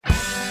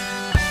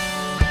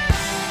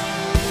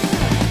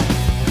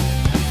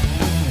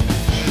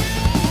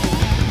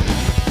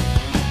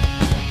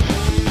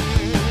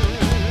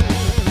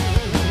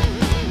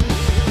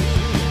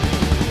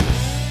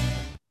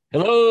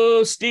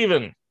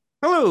Stephen.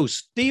 Hello,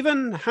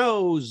 Stephen.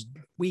 How's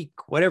week,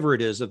 whatever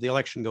it is, of the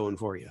election going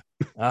for you?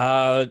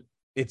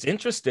 It's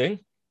interesting.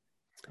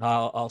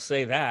 I'll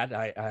say that.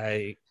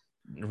 I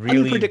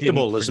really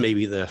Unpredictable is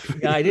maybe the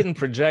yeah, I didn't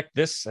project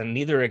this, and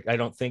neither I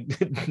don't think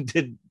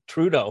did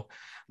Trudeau.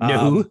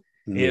 no.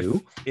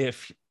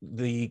 If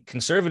the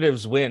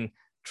Conservatives win,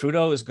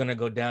 Trudeau is going to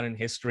go down in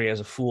history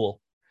as a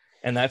fool,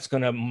 and that's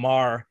going to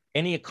mar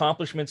any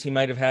accomplishments he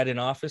might have had in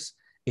office.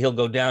 He'll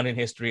go down in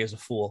history as a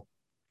fool.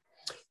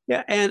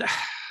 Yeah, and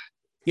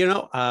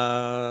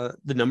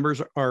the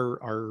numbers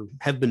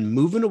have been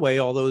moving away,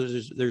 although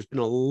there's been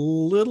a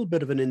little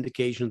bit of an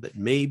indication that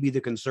maybe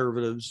the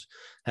Conservatives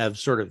have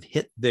sort of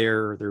hit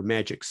their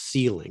magic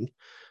ceiling,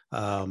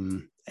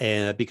 and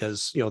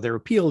because their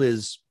appeal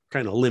is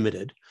kind of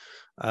limited,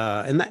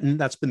 and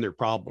that's been their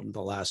problem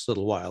the last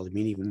little while. I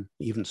mean,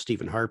 even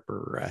Stephen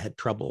Harper had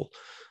trouble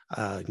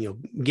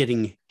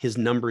getting his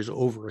numbers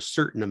over a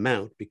certain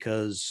amount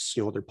because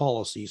their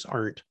policies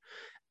aren't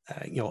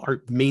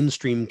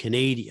mainstream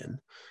Canadian.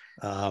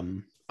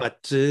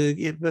 But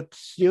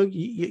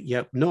you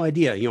have no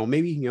idea.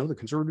 Maybe the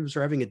Conservatives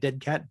are having a dead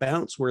cat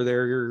bounce where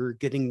they're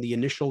getting the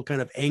initial kind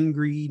of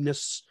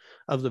angriness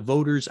of the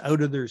voters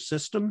out of their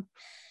system,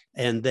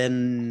 and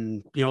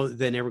then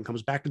then everyone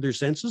comes back to their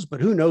senses.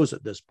 But who knows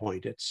at this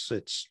point?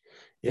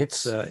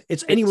 It's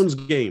anyone's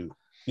game.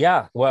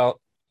 Yeah, well,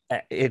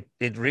 it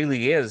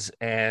really is,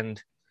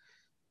 and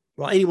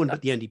well, anyone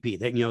but the NDP.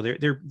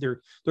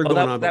 They're going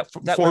on about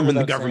forming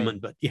the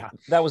government, but yeah,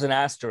 that was an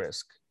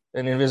asterisk,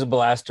 an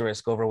invisible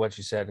asterisk over what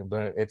you said.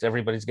 But it's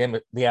everybody's game.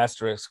 The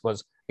asterisk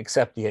was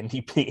except the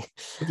NDP.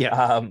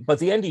 Yeah, but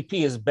the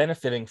NDP is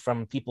benefiting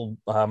from people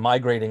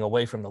migrating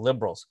away from the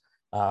Liberals,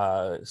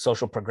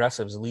 social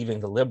progressives leaving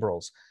the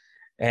Liberals,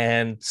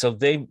 and so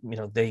they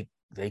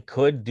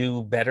could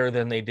do better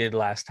than they did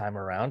last time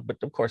around. But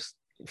of course,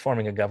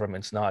 forming a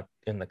government's not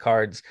in the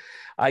cards.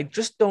 I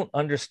just don't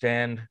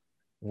understand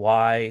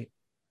why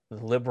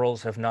the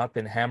Liberals have not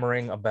been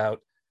hammering about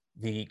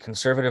the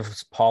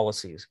Conservatives'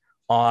 policies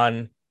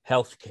on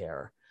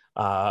healthcare,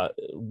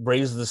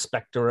 raise the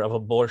specter of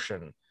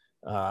abortion,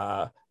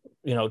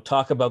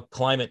 talk about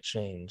climate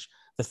change,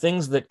 the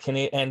things that can,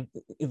 and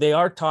they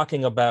are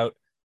talking about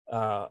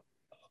home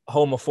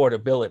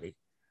affordability.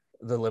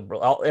 The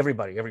Liberal, every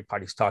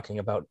party's talking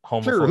about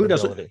home affordability. Who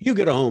doesn't? You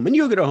get a home, and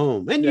you get a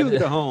home, and you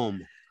get a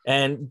home.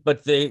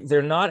 But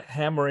they're not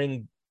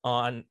hammering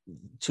on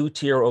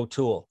two-tier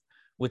O'Toole,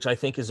 which I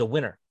think is a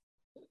winner.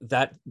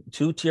 That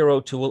two-tier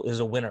O'Toole is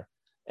a winner,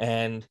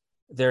 and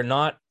they're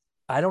not.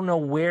 I don't know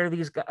where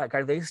these guys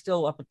are. They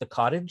still up at the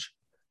cottage?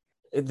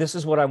 This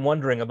is what I'm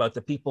wondering about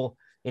the people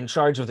in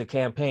charge of the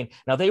campaign.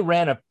 Now, they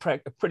ran a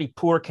pretty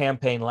poor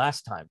campaign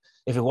last time.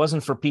 If it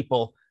wasn't for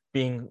people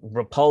being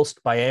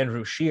repulsed by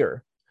Andrew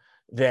Scheer,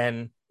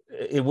 then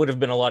it would have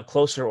been a lot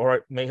closer, or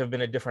it may have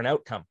been a different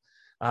outcome.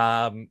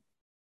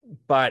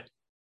 But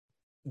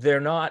they're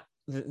not.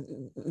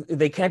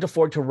 They can't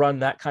afford to run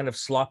that kind of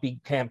sloppy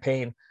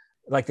campaign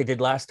like they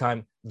did last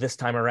time, this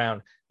time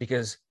around,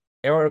 because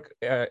Aaron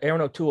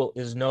O'Toole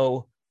is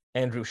no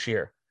Andrew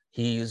Scheer.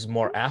 He's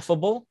more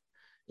affable.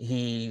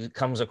 He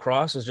comes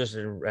across as just,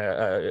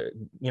 the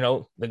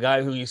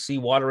guy who you see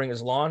watering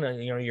his lawn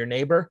and, your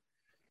neighbor.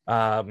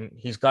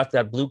 He's got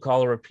that blue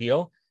collar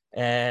appeal.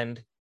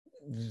 And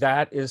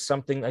that is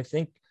something I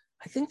think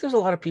there's a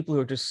lot of people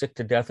who are just sick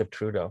to death of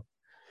Trudeau.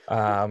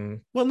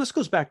 Well, and this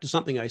goes back to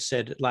something I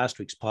said at last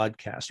week's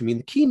podcast. I mean,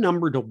 the key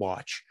number to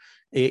watch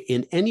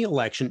in any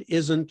election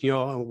isn't,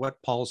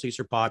 what policies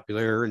are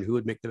popular and who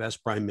would make the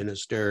best prime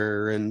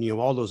minister and,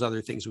 all those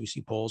other things we see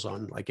polls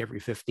on like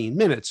every 15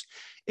 minutes.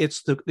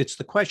 It's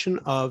the question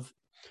of,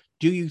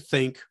 do you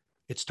think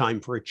it's time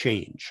for a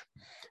change?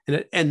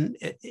 And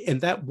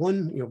that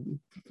one,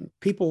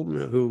 people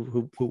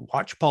who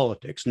watch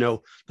politics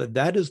know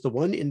that is the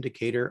one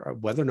indicator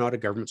of whether or not a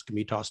government's going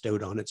to be tossed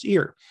out on its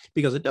ear,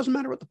 because it doesn't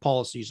matter what the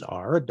policies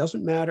are. It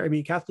doesn't matter. I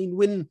mean, Kathleen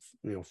Wynne,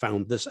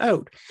 found this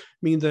out.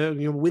 I mean,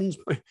 Wynne's,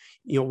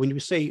 when you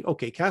say,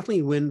 okay,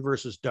 Kathleen Wynne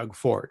versus Doug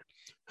Ford,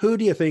 who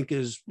do you think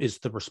is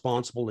the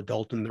responsible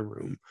adult in the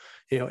room,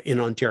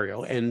 in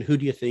Ontario? And who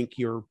do you think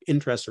your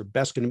interests are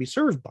best going to be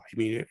served by?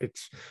 I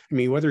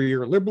mean, whether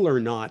you're a Liberal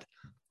or not,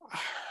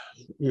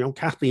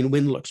 Kathleen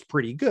Wynne looks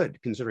pretty good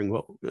considering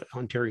what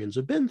Ontarians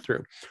have been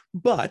through.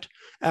 But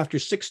after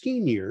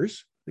 16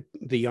 years,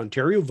 the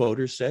Ontario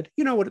voters said,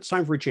 you know what, it's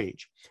time for a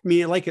change. I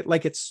mean, like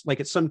it's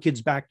some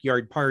kid's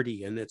backyard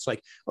party, and it's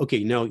like,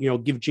 okay, no,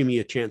 give Jimmy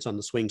a chance on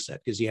the swing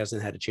set because he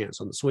hasn't had a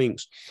chance on the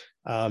swings.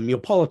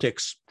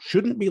 Politics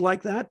shouldn't be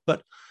like that,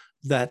 but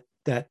that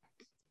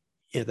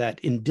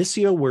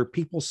indicia where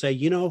people say,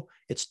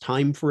 it's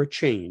time for a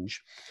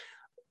change,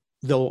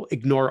 they'll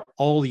ignore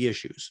all the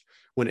issues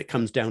when it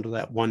comes down to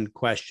that one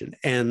question.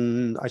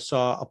 And I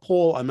saw a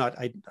poll. I'm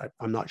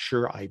not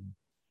sure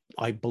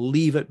I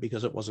believe it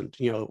because it wasn't,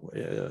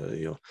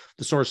 the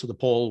source of the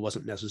poll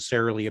wasn't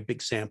necessarily a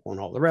big sample and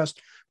all the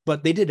rest,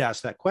 but they did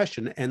ask that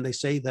question. And they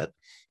say that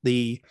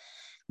the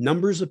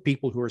numbers of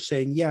people who are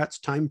saying, yeah, it's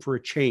time for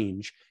a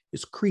change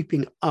is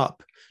creeping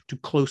up to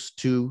close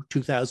to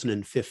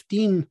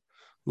 2015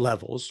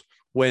 levels,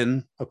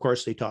 when, of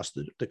course, they tossed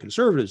the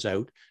Conservatives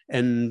out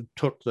and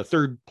took the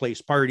third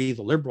place party,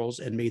 the Liberals,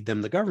 and made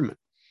them the government.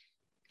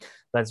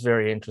 That's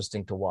very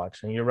interesting to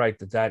watch. And you're right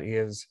that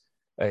is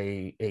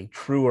a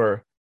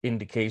truer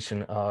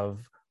indication of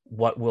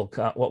what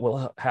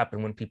will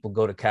happen when people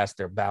go to cast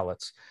their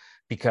ballots,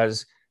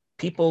 because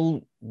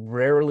people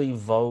rarely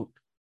vote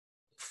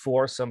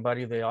for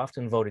somebody. They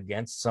often vote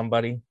against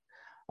somebody.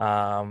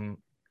 And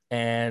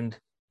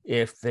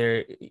if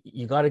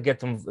you got to get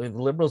them, the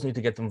Liberals need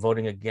to get them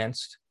voting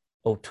against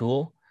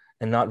O'Toole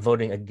and not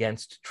voting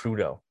against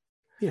Trudeau.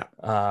 Yeah.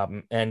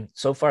 And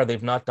so far,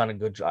 they've not done a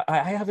good job.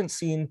 I haven't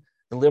seen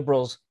the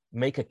Liberals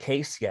make a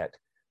case yet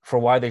for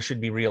why they should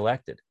be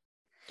reelected.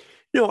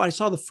 No, I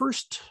saw the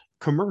first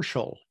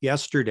commercial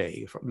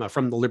yesterday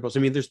from the Liberals. I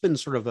mean, there's been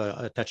sort of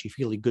a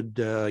touchy-feely good,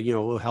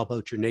 help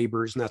out your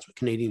neighbors, and that's what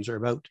Canadians are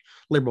about.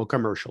 Liberal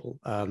commercial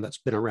that's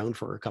been around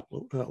for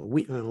a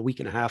week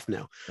and a half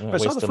now. I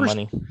saw the first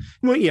money.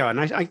 Well, yeah, and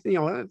I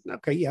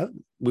okay, yeah,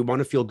 we want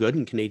to feel good,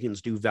 and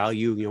Canadians do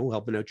value,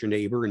 helping out your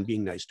neighbor and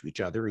being nice to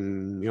each other,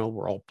 and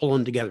we're all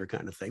pulling together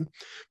kind of thing.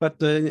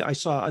 But I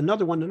saw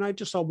another one, and I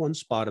just saw one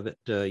spot of it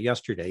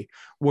yesterday,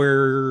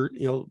 where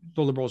the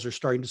Liberals are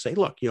starting to say,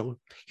 look,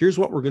 here's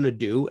what we're going to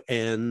do,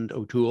 and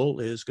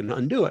O'Toole is going to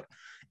undo it.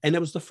 And it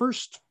was the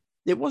first.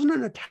 It wasn't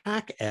an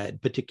attack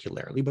ad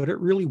particularly, but it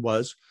really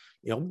was,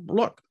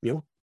 look,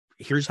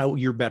 here's how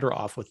you're better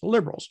off with the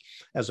Liberals,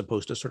 as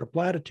opposed to sort of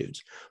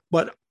platitudes.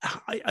 But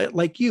I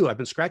like you, I've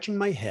been scratching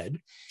my head,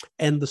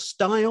 and the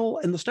style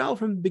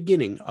from the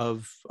beginning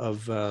of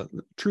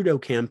Trudeau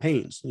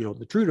campaigns,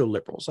 the Trudeau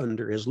Liberals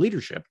under his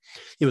leadership,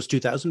 it was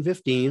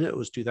 2015, it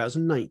was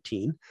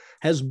 2019,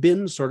 has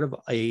been sort of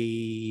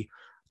a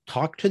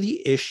talk to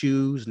the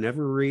issues,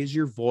 never raise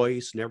your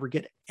voice, never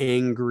get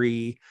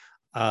angry,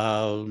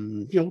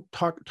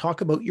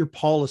 talk about your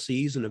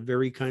policies in a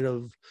very kind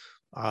of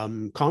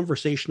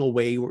conversational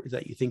way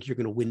that you think you're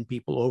going to win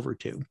people over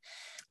to.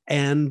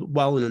 And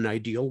while in an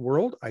ideal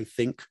world, I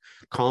think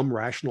calm,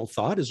 rational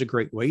thought is a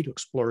great way to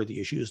explore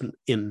the issues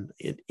in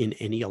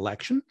any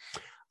election.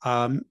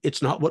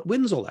 It's not what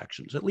wins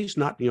elections, at least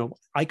not,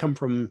 I come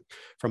from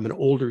an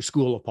older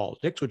school of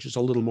politics, which is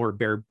a little more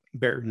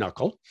bare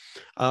knuckle,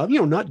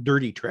 not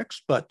dirty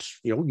tricks, but,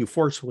 you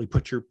forcefully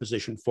put your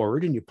position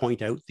forward and you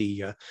point out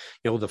the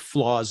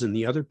flaws in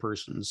the other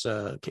person's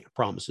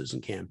promises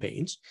and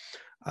campaigns.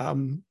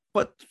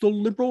 But the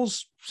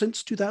Liberals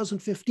since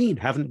 2015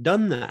 haven't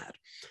done that.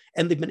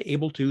 And they've been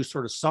able to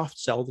sort of soft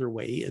sell their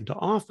way into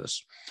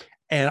office.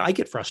 And I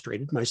get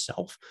frustrated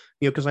myself,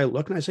 because I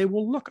look and I say,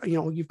 well, look,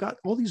 you've got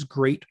all these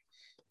great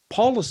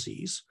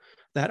policies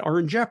that are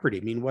in jeopardy.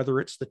 I mean, whether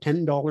it's the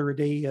 $10 a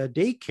day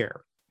daycare,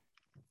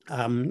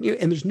 and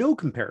there's no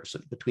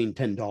comparison between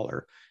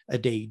 $10 a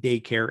day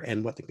daycare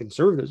and what the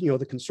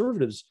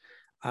Conservatives,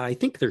 I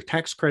think their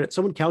tax credit,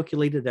 someone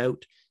calculated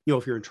out,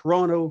 if you're in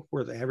Toronto,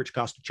 where the average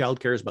cost of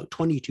childcare is about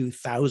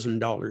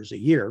 $22,000 a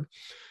year,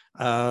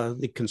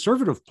 the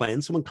Conservative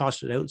plan, someone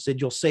costed it out and said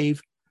you'll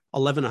save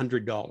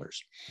 $1,100,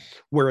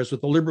 whereas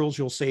with the Liberals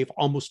you'll save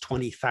almost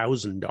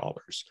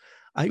 $20,000.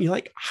 I mean,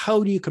 like,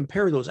 how do you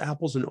compare those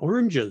apples and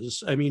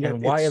oranges? I mean,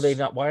 and why are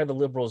the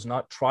Liberals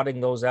not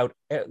trotting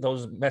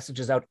those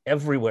messages out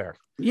everywhere?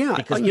 Yeah,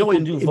 because people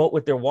do vote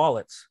with their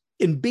wallets.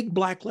 In big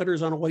black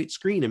letters on a white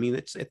screen. I mean,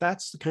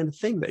 that's the kind of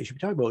thing that you should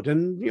be talking about.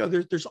 And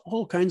there's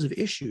all kinds of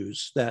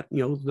issues that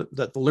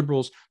that the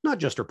Liberals not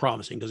just are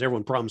promising, because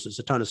everyone promises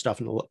a ton of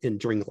stuff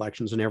during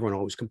elections, and everyone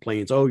always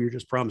complains, oh, you're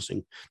just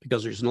promising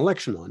because there's an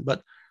election on.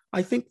 But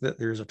I think that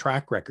there's a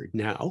track record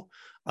now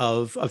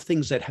of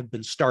things that have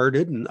been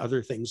started and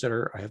other things that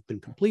have been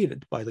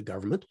completed by the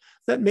government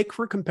that make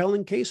for a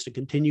compelling case to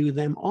continue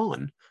them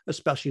on,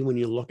 especially when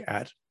you look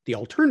at the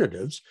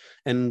alternatives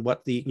and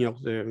what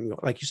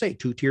like you say,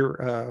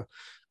 two-tier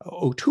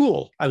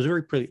O'Toole. I was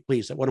very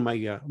pleased that one of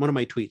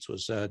my tweets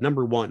was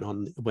number one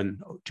on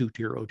when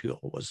two-tier O'Toole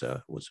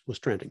was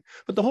trending.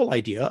 But the whole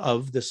idea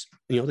of this,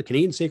 the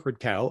Canadian sacred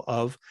cow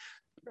of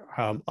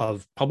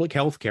public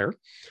health care,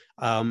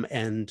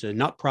 and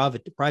not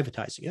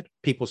privatizing it.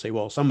 People say,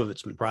 well, some of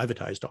it's been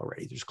privatized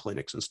already. There's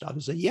clinics and stuff. I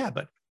say, yeah,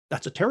 but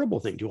that's a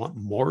terrible thing. Do you want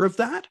more of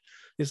that?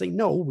 They say,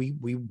 no,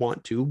 we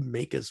want to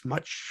make as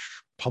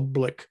much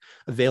public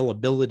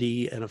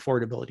availability and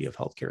affordability of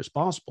healthcare as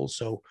possible.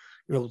 So,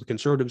 the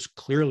Conservatives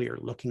clearly are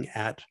looking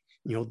at,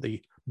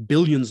 the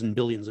billions and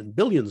billions and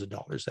billions of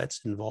dollars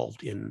that's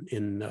involved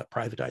in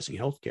privatizing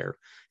healthcare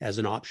as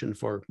an option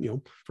for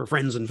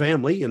friends and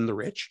family and the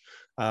rich.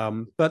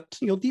 But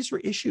these are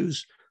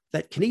issues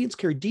that Canadians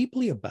care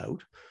deeply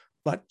about,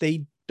 but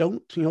they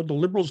don't. The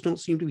Liberals don't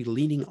seem to be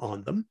leaning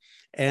on them,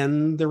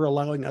 and they're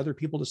allowing other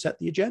people to set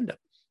the agenda.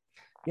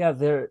 Yeah,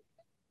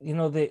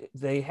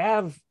 they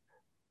have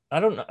I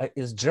don't know.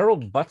 Is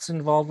Gerald Butts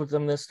involved with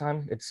them this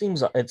time? It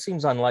seems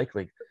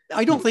unlikely.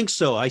 I don't think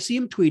so. I see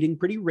him tweeting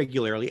pretty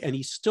regularly, and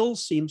he still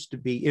seems to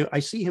be. I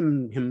see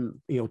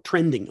him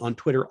trending on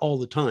Twitter all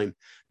the time,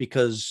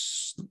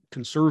 because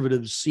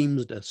conservatives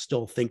seem to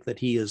still think that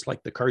he is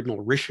like the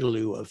Cardinal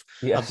Richelieu of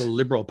the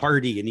Liberal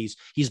Party, and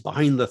he's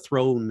behind the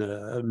throne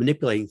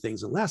manipulating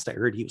things. And last I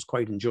heard, he was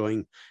quite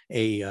enjoying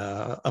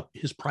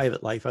his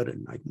private life out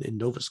in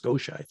Nova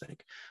Scotia, I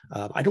think.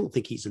 I don't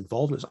think he's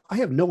involved in this. I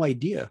have no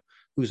idea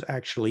who's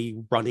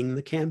actually running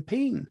the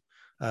campaign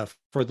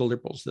for the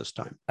Liberals this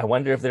time. I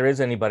wonder if there is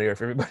anybody, or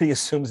if everybody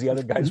assumes the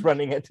other guy's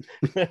running it.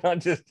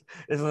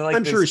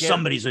 I'm sure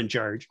somebody's in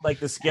charge, like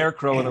the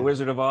Scarecrow in The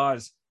Wizard of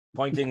Oz,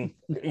 pointing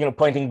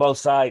both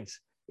sides.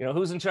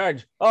 Who's in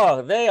charge?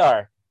 Oh, they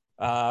are.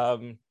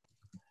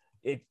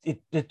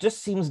 It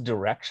just seems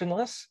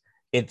directionless.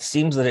 It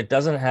seems that it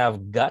doesn't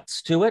have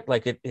guts to it.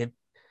 Like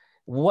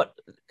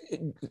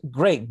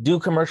great, do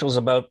commercials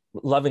about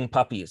loving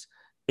puppies.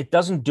 It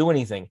doesn't do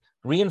anything.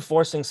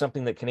 Reinforcing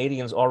something that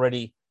Canadians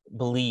already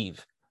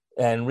believe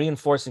and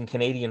reinforcing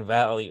Canadian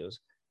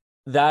values,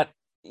 that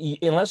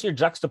unless you're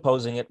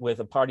juxtaposing it with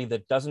a party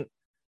that doesn't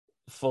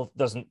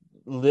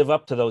live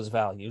up to those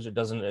values or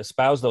doesn't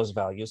espouse those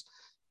values,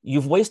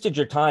 you've wasted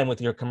your time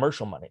with your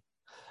commercial money.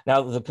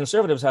 Now, the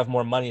Conservatives have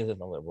more money than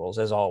the Liberals,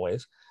 as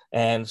always.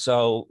 And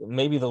so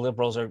maybe the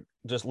Liberals are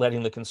just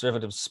letting the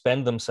Conservatives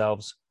spend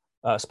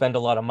a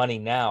lot of money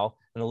now,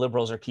 and the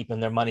Liberals are keeping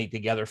their money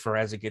together for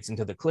as it gets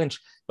into the clinch.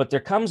 But there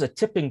comes a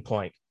tipping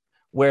point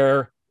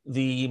where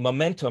the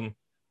momentum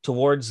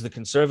towards the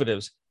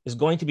Conservatives is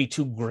going to be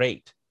too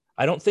great.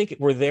 I don't think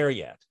we're there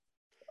yet.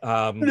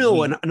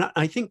 And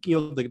I think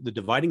the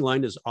dividing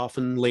line is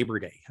often Labor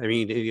Day. I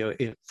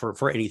mean,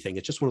 for anything,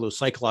 it's just one of those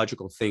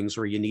psychological things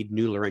where you need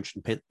new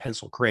Laurentian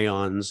pencil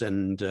crayons,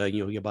 and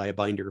you buy a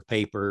binder of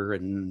paper,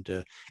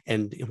 and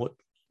what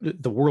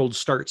the world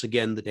starts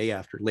again the day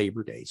after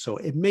Labor Day. So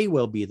it may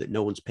well be that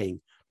no one's paying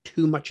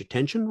too much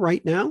attention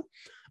right now,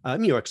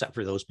 except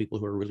for those people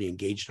who are really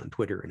engaged on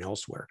Twitter and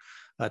elsewhere.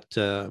 But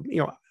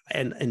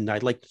and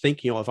I'd like to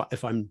think,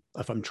 if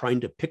I'm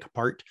trying to pick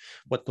apart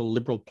what the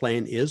Liberal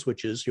plan is,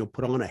 which is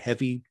put on a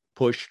heavy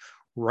push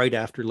right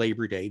after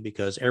Labor Day,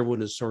 because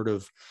everyone is sort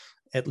of,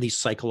 at least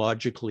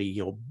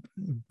psychologically,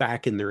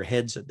 back in their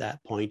heads at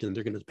that point, and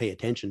they're going to pay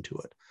attention to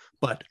it.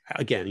 But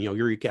again,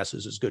 your guess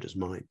is as good as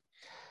mine.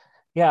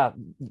 Yeah,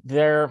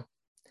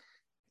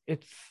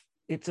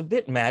 it's a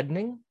bit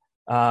maddening.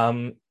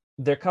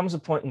 There comes a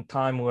point in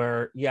time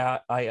where,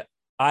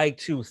 I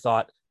too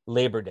thought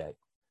Labor Day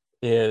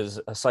is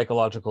a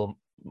psychological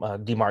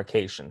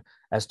demarcation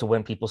as to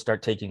when people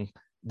start taking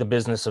the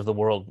business of the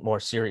world more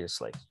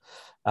seriously.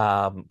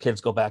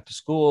 Kids go back to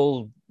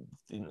school.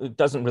 It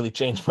doesn't really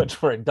change much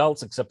for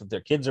adults, except that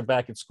their kids are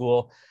back at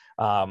school,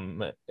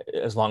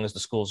 as long as the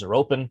schools are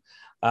open.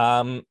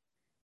 But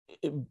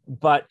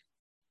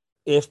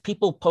if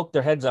people poke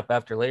their heads up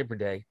after Labor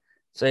Day,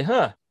 say,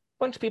 a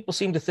bunch of people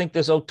seem to think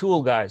this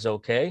O'Toole guy's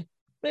okay.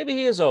 Maybe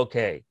he is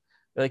okay.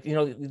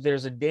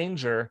 There's a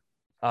danger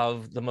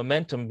of the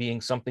momentum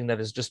being something that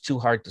is just too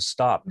hard to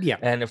stop. Yeah.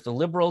 And if the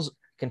Liberals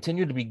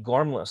continue to be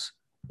gormless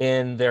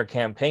in their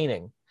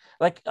campaigning,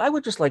 I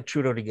would just like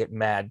Trudeau to get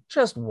mad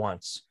just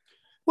once.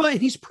 Well, and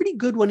he's pretty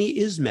good when he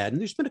is mad. And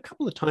there's been a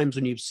couple of times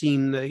when you've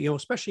seen,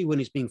 especially when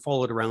he's being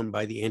followed around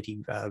by the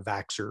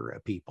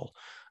anti-vaxxer people,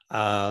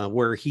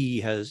 where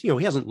he has, he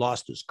hasn't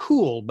lost his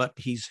cool, but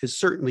has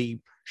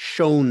certainly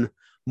shown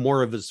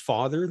more of his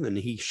father than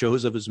he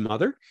shows of his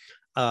mother.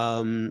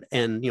 And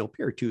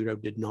Pierre Trudeau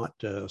did not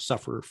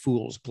suffer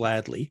fools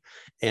gladly,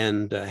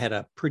 and had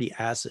a pretty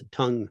acid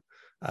tongue,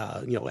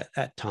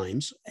 at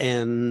times.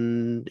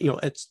 And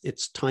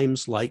it's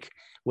times like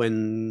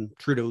when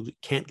Trudeau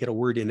can't get a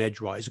word in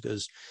edgewise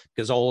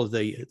because all of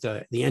the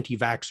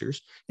anti-vaxxers,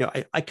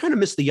 I kind of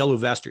miss the yellow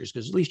vesters,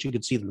 because at least you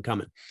could see them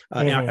coming.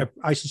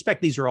 I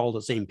suspect these are all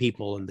the same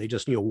people, and they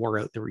just wore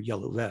out their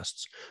yellow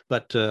vests.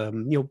 But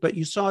but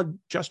you saw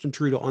Justin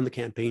Trudeau on the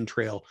campaign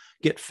trail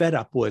get fed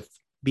up with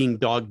being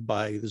dogged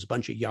by this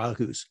bunch of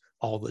yahoos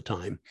all the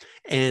time,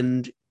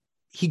 and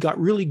he got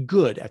really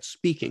good at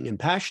speaking, and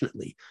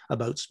passionately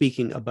about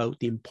speaking about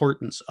the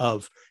importance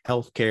of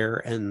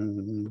healthcare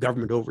and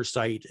government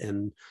oversight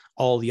and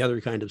all the other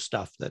kind of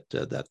stuff that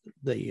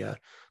the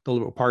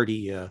Liberal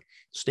Party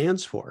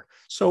stands for.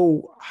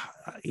 So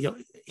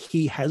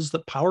he has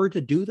the power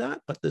to do that,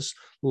 but this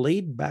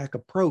laid back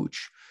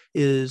approach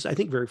is, I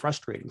think, very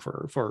frustrating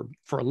for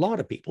a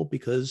lot of people,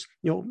 because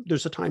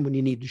there's a time when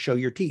you need to show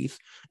your teeth,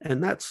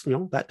 and that's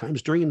that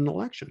time's during an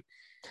election.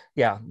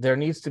 Yeah, there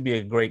needs to be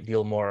a great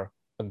deal more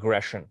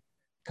aggression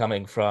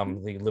coming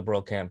from the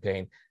Liberal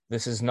campaign.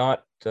 This is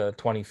not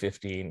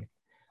 2015.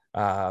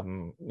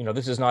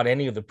 This is not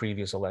any of the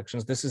previous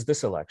elections. This is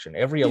this election.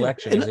 Every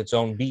election is its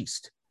own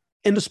beast.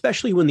 And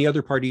especially when the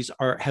other parties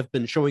have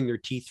been showing their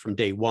teeth from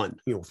day one,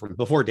 from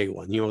before day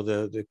one.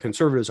 The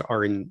Conservatives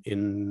are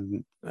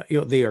in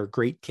they are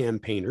great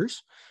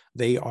campaigners.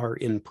 They are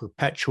in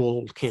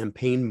perpetual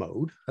campaign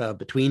mode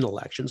between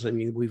elections. I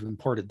mean, we've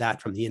imported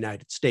that from the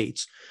United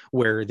States,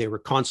 where they were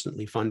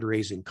constantly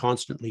fundraising,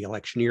 constantly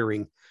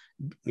electioneering,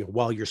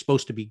 while you're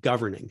supposed to be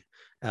governing.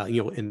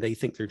 And they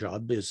think their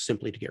job is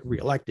simply to get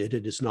reelected.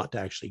 It is not to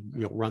actually,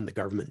 run the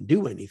government and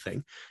do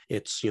anything.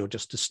 It's,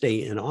 just to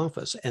stay in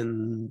office.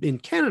 And in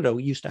Canada,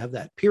 we used to have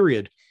that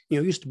period.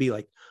 It used to be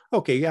like,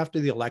 okay, after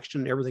the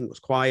election, everything was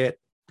quiet.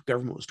 The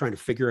government was trying to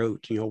figure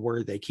out,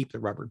 where they keep the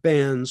rubber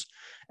bands.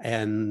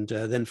 And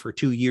then for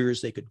 2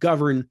 years, they could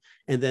govern.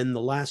 And then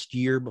the last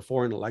year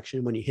before an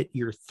election, when you hit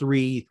year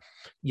 3,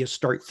 you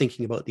start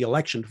thinking about the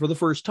election for the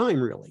first time,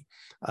 really.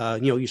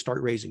 You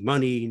start raising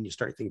money and you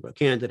start thinking about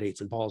candidates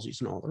and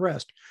policies and all the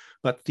rest.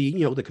 But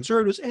the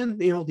Conservatives and,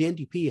 the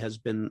NDP has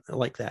been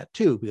like that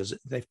too, because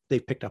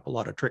they've picked up a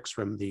lot of tricks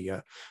from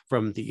the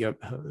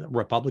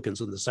Republicans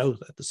in the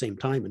South at the same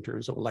time in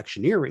terms of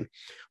electioneering,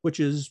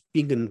 which is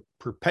being in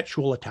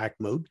perpetual attack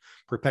mode,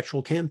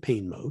 perpetual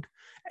campaign mode,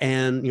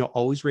 and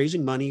always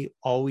raising money,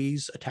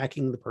 always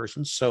attacking the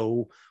person.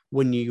 So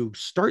when you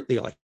start the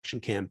election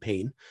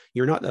campaign,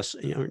 you're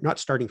not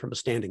starting from a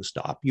standing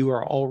stop. You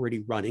are already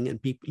running, and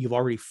you've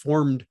already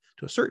formed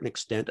to a certain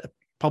extent a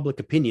public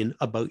opinion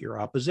about your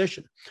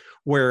opposition.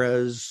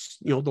 Whereas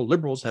the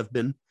Liberals have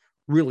been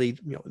really,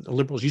 the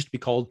Liberals used to be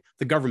called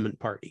the government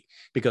party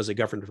because they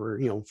governed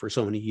for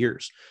so many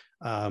years,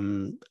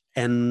 and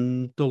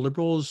the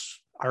Liberals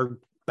are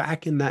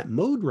back in that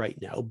mode right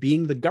now,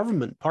 being the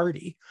government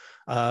party,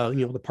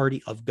 the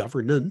party of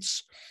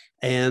governance.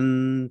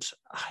 And,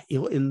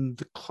 in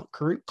the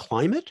current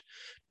climate,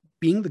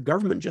 being the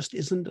government just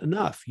isn't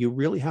enough. You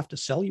really have to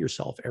sell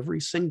yourself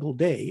every single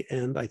day.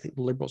 And I think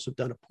the Liberals have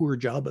done a poor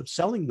job of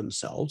selling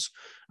themselves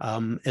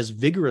as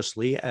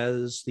vigorously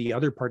as the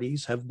other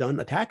parties have done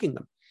attacking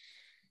them.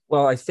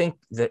 Well, I think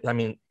that,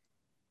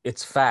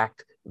 it's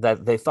fact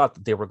that they thought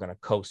that they were going to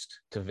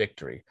coast to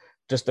victory.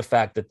 Just the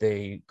fact that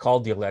they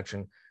called the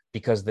election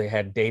because they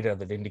had data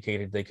that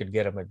indicated they could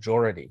get a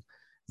majority.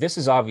 This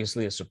is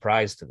obviously a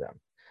surprise to them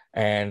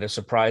and a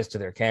surprise to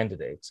their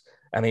candidates.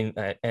 And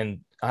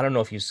I don't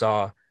know if you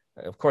saw,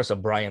 of course, a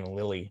Brian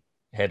Lilley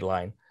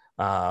headline.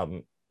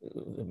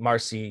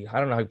 Marcy, I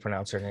don't know how you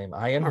pronounce her name.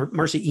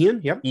 Marcy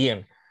Ian, yep.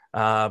 Ian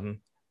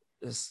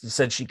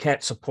said she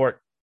can't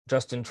support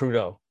Justin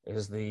Trudeau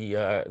is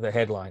the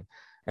headline.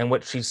 And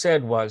what she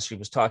said was she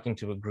was talking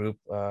to a group,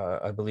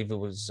 I believe it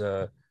was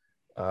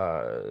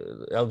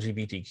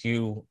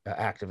LGBTQ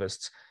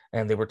activists,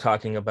 and they were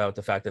talking about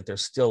the fact that there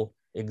still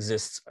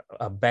exists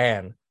a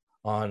ban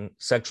on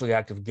sexually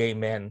active gay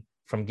men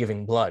from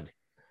giving blood,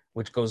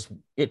 which goes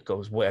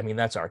way.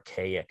 That's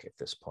archaic at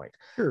this point.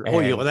 Sure.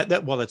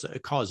 That's a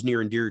cause near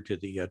and dear to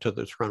the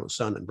Toronto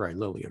Sun and Brian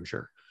Lilley, I'm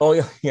sure. Oh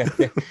yeah.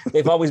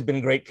 They've always been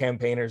great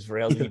campaigners for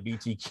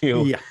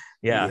LGBTQ.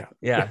 Yeah.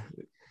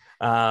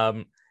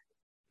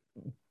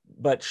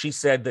 But she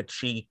said that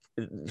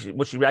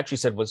what she actually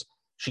said was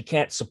she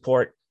can't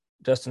support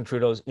Justin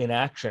Trudeau's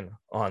inaction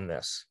on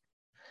this,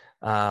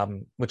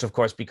 which of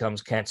course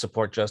becomes can't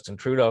support Justin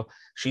Trudeau.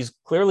 She's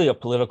clearly a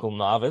political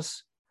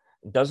novice,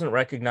 doesn't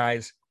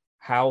recognize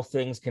how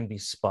things can be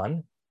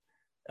spun,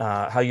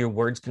 how your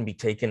words can be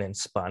taken and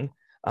spun.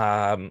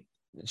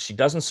 She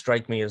doesn't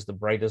strike me as the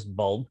brightest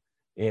bulb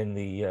in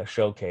the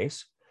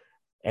showcase.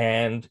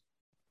 And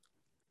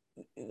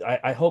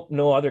I hope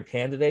no other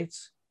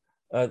candidates,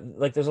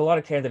 there's a lot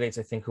of candidates,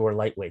 I think, who are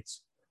lightweights,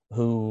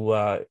 who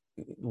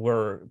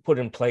were put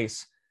in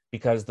place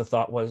because the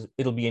thought was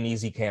it'll be an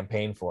easy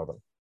campaign for them.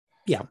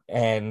 Yeah.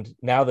 And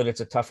now that it's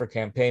a tougher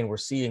campaign, we're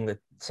seeing that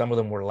some of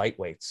them were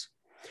lightweights.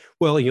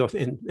 Well,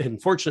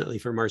 and fortunately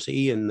for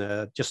Marcy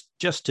Ian,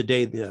 just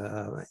today,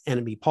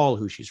 Annamie Paul,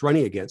 who she's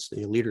running against,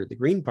 the leader of the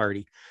Green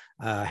Party,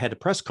 had a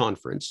press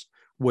conference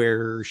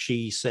where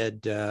she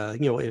said,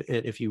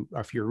 if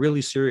you're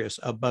really serious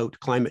about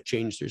climate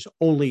change, there's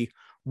only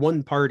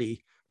one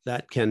party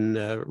that can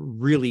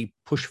really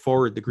push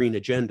forward the green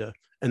agenda,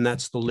 and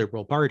that's the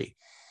Liberal Party.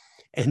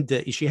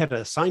 And she had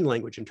a sign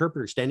language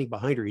interpreter standing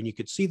behind her, and you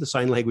could see the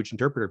sign language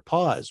interpreter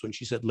pause when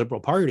she said Liberal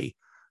Party.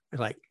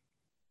 Like,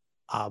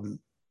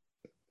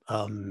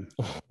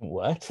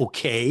 what?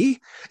 Okay,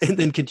 and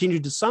then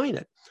continued to sign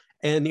it.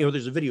 And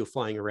there's a video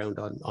flying around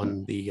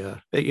on the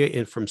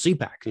from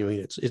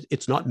CPAC.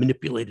 It's not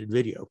manipulated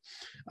video,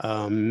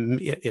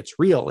 it's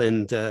real.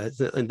 And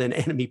then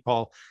Annamie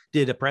Paul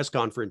did a press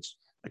conference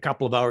a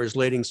couple of hours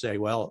later and say,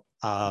 well,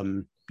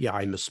 yeah,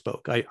 I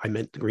misspoke. I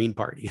meant the Green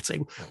Party. It's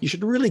like, you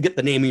should really get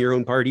the name of your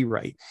own party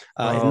right,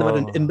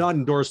 and not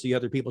endorse the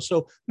other people.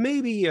 So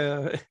maybe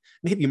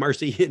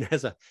Marcy Ian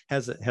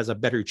has a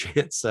better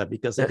chance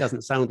because it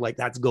doesn't sound like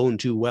that's going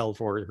too well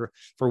for her,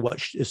 for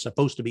what is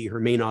supposed to be her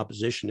main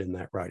opposition in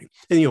that riding.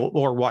 And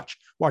or watch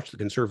the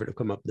Conservative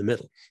come up in the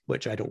middle,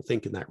 which I don't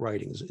think in that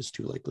riding is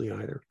too likely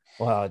either.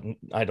 Well,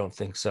 I don't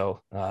think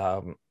so.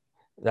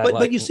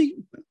 But you see,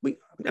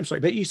 I'm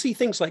sorry, but you see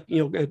things like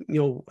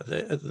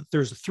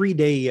there's a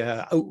 3-day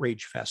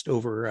outrage fest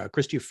over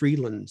Chrystia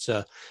Freeland's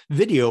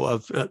video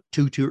of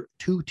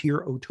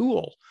two-tier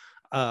O'Toole,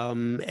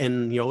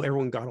 And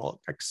everyone got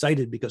all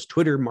excited because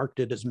Twitter marked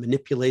it as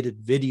manipulated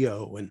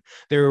video, and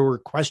there were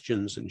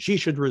questions, and she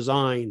should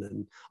resign,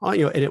 and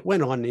and it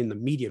went on in the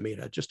media, made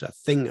just a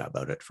thing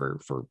about it for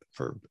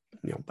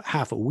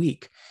half a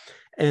week.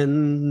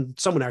 And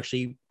someone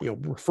actually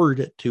referred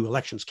it to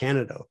Elections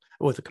Canada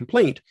with a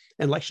complaint,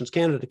 and Elections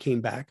Canada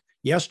came back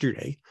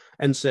yesterday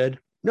and said,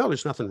 no,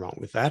 there's nothing wrong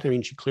with that. I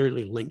mean, she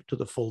clearly linked to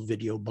the full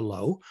video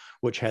below,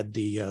 which had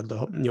the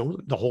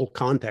whole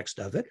context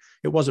of it.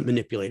 It wasn't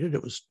manipulated.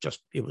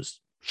 It was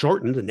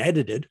shortened and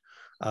edited,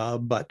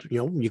 but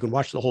you can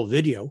watch the whole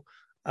video.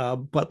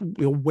 But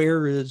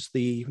where's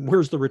the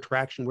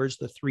retraction? Where's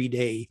the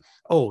 3-day?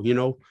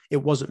 It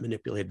wasn't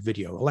manipulated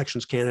video.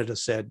 Elections Canada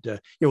said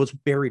it's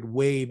buried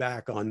way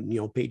back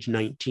on page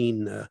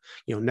 19,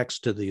 next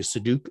to the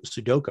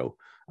Sudoku.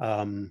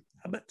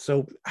 But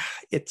so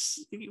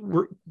it's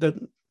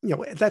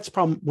that's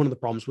one of the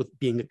problems with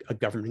being a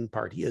governing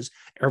party is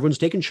everyone's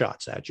taking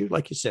shots at you.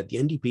 Like you said, the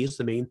NDP is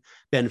the main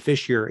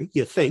beneficiary,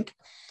 you think,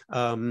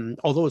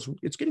 although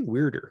it's getting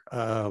weirder.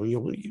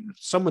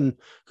 Someone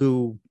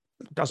who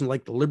doesn't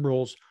like the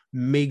Liberals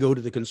may go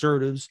to the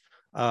Conservatives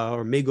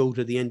or may go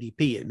to the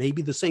NDP. It may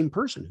be the same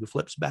person who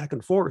flips back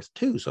and forth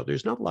too. So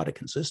there's not a lot of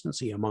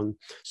consistency among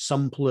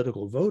some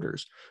political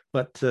voters.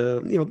 But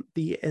the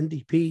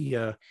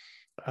NDP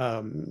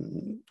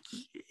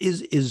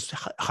is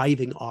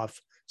hiving off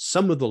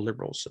some of the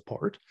Liberal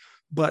support,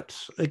 but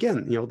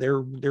again,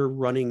 they're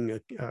running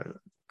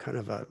kind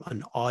of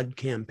an odd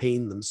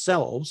campaign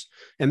themselves,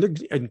 and they're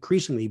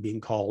increasingly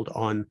being called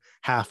on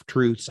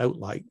half-truths,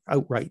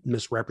 outright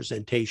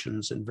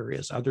misrepresentations, and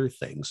various other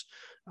things.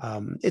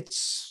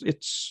 It's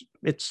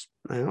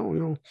I don't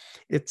know,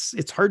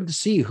 it's hard to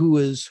see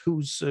who's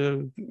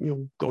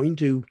going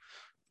to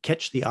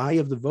catch the eye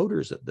of the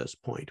voters at this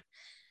point.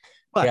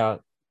 But, yeah.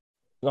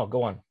 No,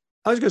 go on.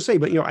 I was going to say,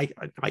 but I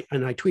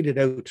tweeted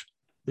out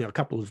a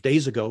couple of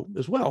days ago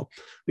as well.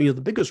 The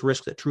biggest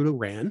risk that Trudeau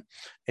ran,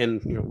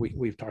 and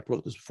we've talked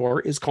about this before,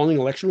 is calling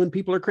an election when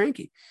people are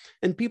cranky,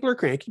 and people are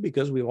cranky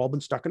because we've all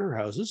been stuck in our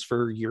houses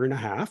for a year and a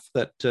half.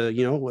 That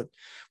what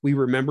we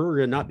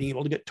remember not being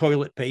able to get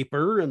toilet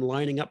paper and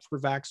lining up for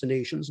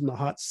vaccinations in the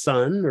hot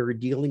sun, or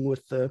dealing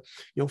with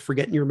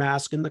forgetting your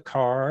mask in the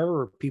car,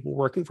 or people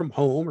working from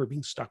home, or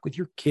being stuck with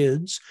your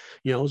kids,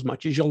 as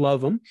much as you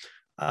love them.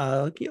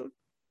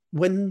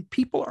 When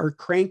people are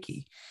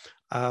cranky,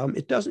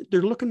 it doesn't.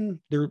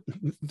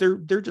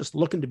 They're just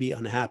looking to be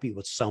unhappy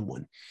with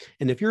someone,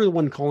 and if you're the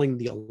one calling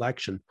the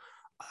election,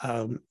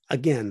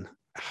 again,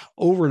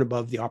 over and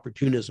above the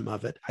opportunism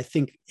of it, I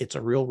think it's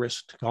a real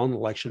risk to call an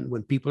election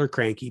when people are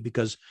cranky,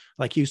 because,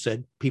 like you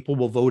said, people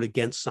will vote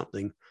against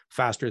something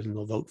faster than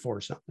they'll vote for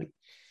something.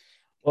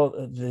 Well,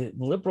 the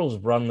Liberals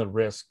run the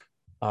risk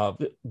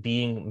of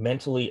being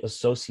mentally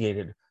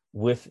associated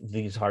with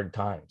these hard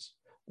times,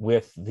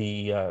 with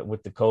the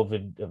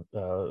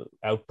COVID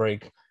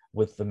outbreak,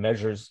 with the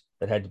measures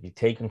that had to be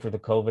taken for the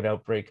COVID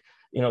outbreak.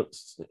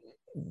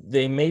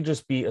 They may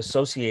just be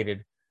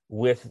associated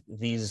with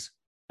these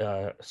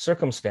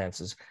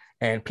circumstances,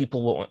 and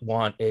people will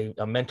want a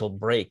mental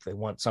break. They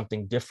want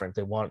something different.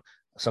 They want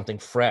something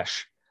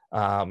fresh.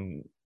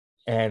 And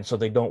so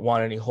they don't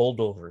want any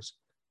holdovers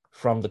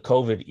from the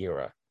COVID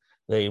era.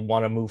 They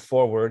want to move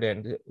forward,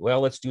 and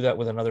let's do that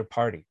with another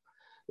party.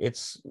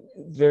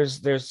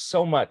 There's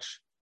so much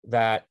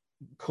that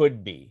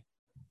could be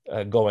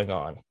going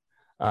on,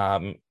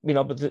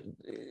 but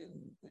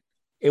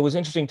it was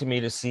interesting to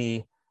me to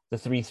see the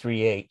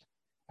 338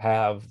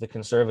 have the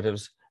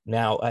Conservatives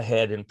now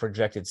ahead in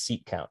projected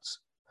seat counts,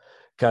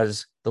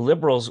 because the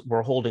Liberals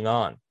were holding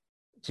on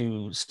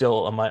to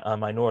still a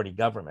minority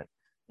government,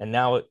 and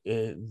now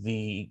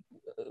the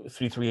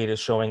 338 is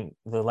showing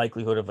the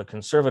likelihood of a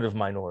Conservative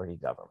minority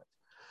government.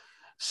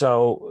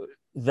 So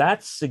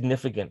that's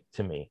significant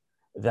to me.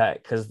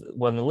 That because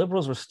when the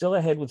Liberals were still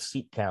ahead with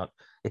seat count,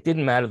 it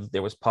didn't matter that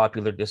there was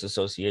popular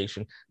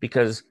disassociation,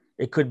 because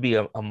it could be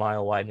a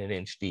mile wide and an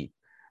inch deep.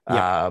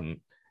 Yeah.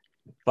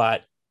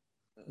 But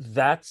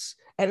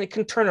and it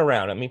can turn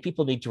around. I mean,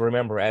 people need to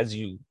remember, as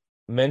you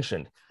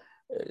mentioned,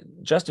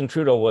 Justin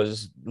Trudeau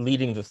was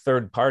leading the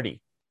third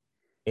party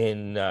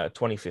in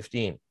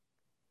 2015.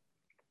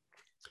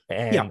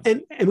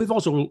 And we've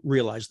also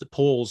realized that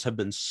polls have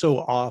been so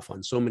off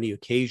on so many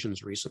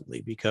occasions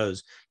recently,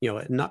 because,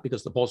 not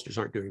because the pollsters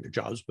aren't doing their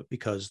jobs, but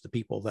because the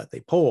people that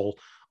they poll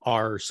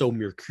are so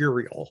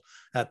mercurial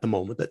at the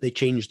moment that they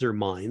change their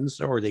minds,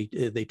 or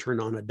they turn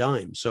on a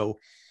dime. So,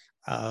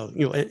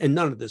 and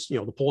none of this,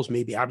 the polls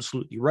may be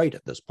absolutely right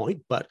at this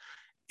point, but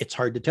it's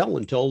hard to tell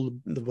until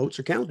the votes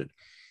are counted.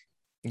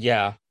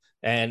 Yeah.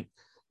 And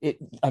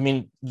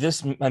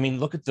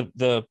look at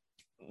the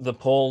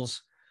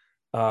polls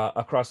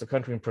across the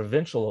country in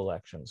provincial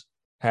elections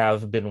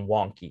have been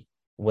wonky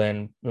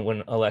when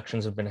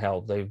elections have been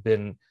held. They've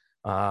been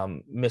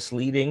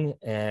misleading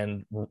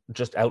and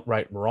just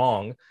outright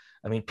wrong.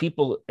 I mean,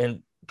 people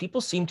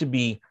seem to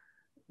be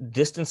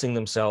distancing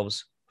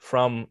themselves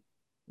from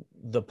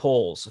the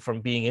polls,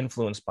 from being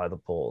influenced by the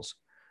polls.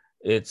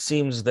 It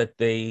seems that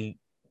they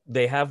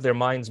have their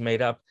minds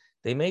made up,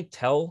 they may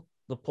tell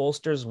the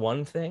pollsters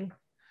one thing,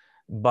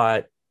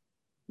 but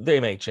they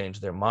may change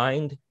their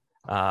mind.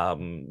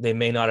 They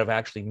may not have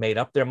actually made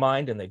up their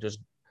mind and they just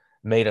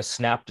made a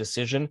snap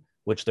decision,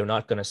 which they're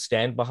not going to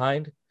stand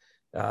behind.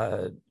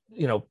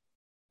 You know,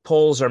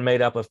 polls are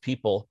made up of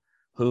people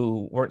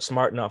who weren't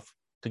smart enough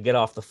to get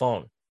off the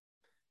phone.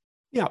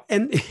 Yeah,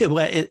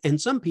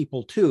 and some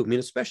people too. I mean,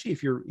 especially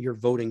if you're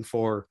voting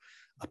for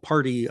a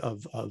party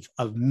of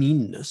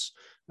meanness.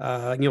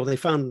 They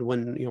found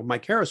when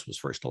Mike Harris was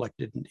first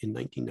elected in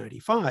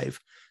 1995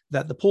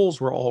 that the polls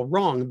were all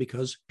wrong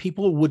because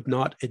people would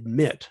not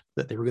admit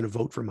that they were going to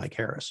vote for Mike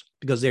Harris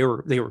because they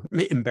were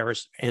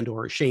embarrassed and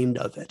or ashamed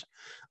of it.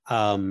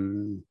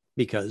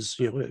 Because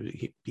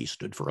he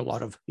stood for a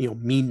lot of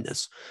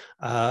meanness,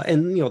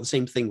 and the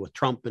same thing with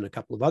Trump and a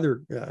couple of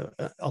other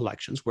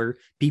elections where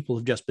people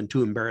have just been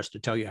too embarrassed to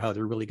tell you how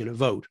they're really going to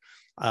vote.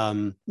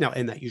 Now,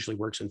 and that usually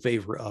works in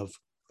favor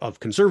of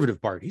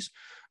conservative parties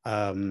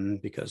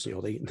because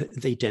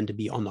they tend to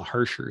be on the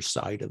harsher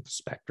side of the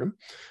spectrum.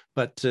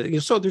 But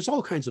so there's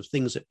all kinds of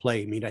things at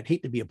play. I mean, I'd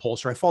hate to be a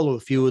pollster. I follow a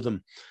few of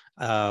them.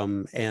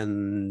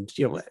 And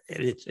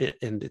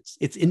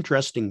it's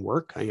interesting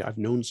work. I've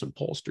known some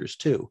pollsters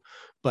too,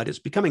 but it's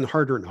becoming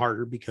harder and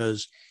harder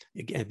because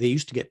again, they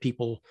used to get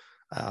people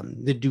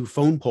they'd do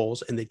phone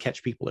polls and they'd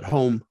catch people at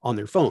home on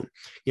their phone.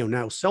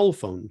 Now cell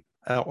phone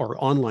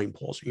or online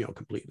polls are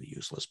completely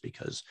useless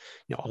because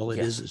all it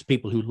is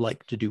people who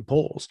like to do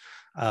polls.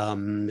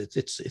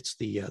 It's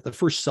the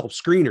first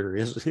self-screener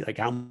is like,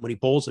 how many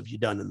polls have you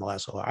done in the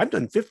last while? I've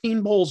done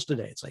 15 polls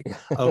today. It's like,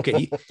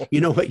 okay,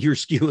 you know what, you're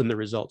skewing the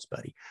results,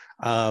 buddy.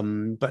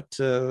 But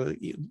the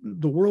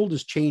world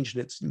has changed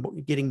and it's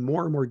getting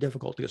more and more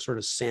difficult to sort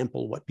of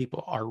sample what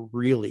people are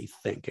really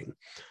thinking.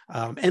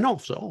 And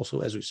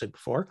also, as we said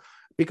before,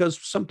 because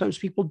sometimes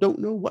people don't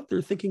know what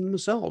they're thinking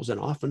themselves. And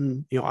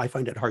often, I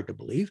find it hard to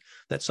believe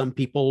that some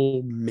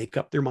people make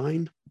up their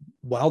mind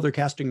while they're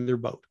casting their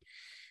vote.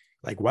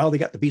 Like while they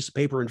got the piece of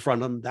paper in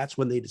front of them, that's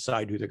when they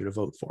decide who they're going to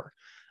vote for.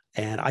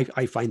 And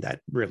I find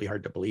that really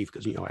hard to believe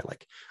because,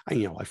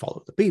 I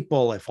follow the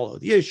people, I follow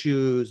the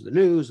issues, the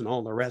news and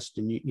all the rest.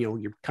 And,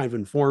 you're kind of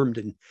informed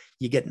and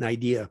you get an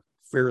idea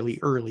fairly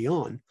early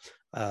on,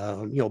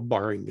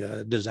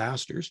 barring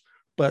disasters.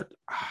 But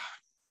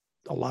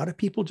a lot of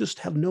people just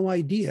have no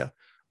idea,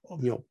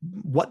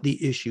 what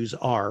the issues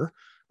are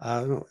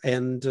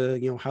and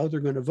how they're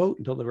going to vote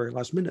until the very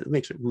last minute. It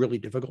makes it really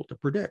difficult to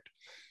predict.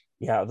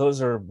 Yeah,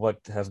 those are what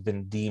have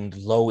been deemed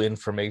low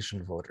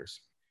information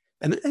voters.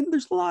 And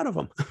there's a lot of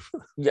them.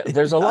 Yeah,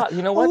 there's a lot.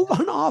 You know what?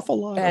 An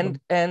awful lot of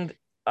them. And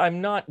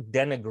I'm not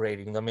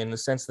denigrating them in the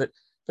sense that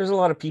there's a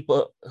lot of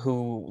people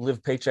who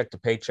live paycheck to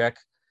paycheck,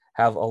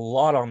 have a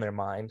lot on their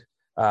mind.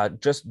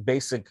 Just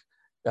basic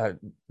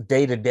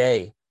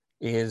day-to-day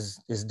is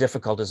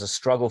difficult, is a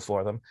struggle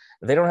for them.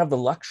 They don't have the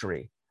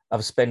luxury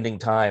of spending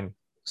time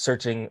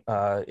searching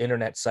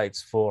internet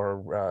sites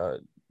for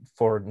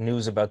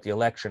news about the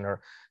election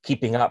or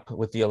keeping up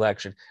with the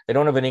election. They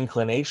don't have an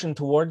inclination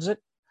towards it,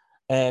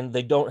 and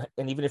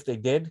even if they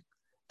did,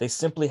 they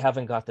simply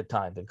haven't got the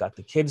time. They've got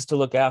the kids to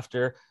look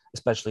after,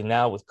 especially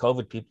now with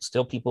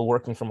COVID. People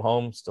working from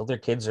home, still their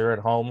kids are at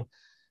home.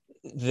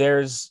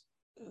 There's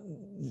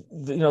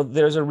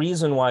a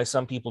reason why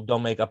some people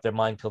don't make up their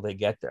mind till they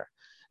get there.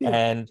 Yeah.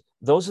 And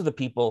those are the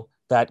people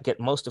that get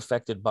most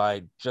affected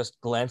by just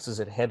glances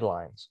at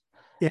headlines.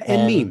 Yeah,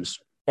 and memes.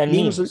 And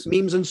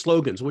memes and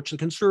slogans, which the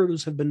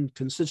conservatives have been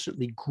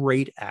consistently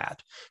great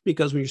at.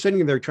 Because when you're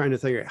sitting there trying to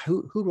think,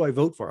 who do I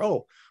vote for?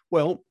 Oh,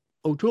 well,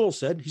 O'Toole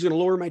said he's going to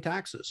lower my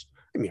taxes.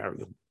 I mean,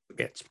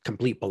 it's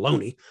complete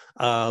baloney,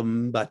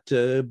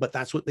 but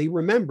that's what they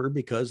remember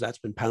because that's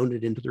been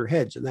pounded into their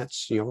heads, and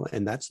that's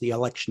the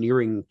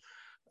electioneering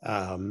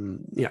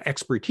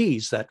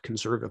expertise that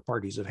conservative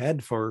parties have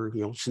had for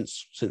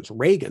since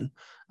Reagan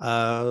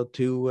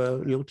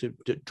to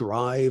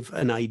drive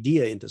an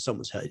idea into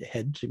someone's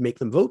head to make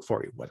them vote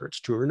for you, whether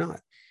it's true or not.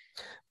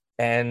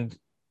 And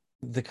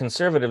the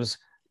conservatives,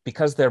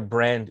 because their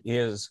brand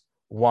is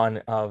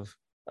one of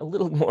a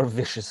little more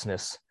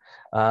viciousness,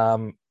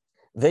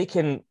 they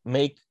can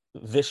make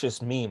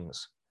vicious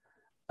memes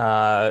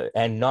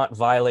and not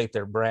violate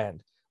their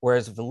brand.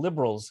 Whereas if the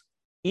liberals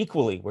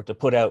equally were to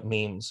put out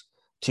memes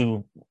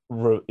to,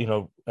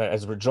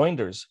 as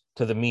rejoinders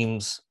to the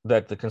memes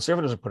that the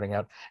conservatives are putting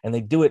out, and they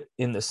do it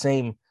in the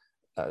same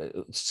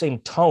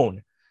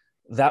tone,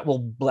 that will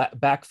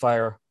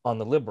backfire on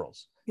the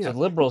liberals. Yeah. So the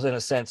liberals, in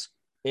a sense,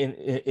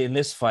 in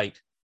this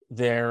fight,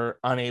 they're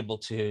unable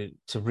to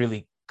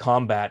really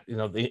combat.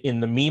 In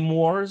the meme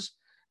wars,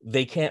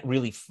 they can't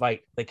really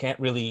fight. They can't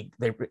really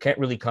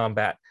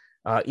combat.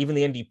 Even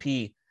the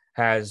NDP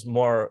has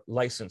more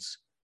license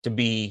to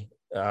be,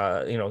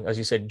 as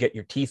you said, get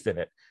your teeth in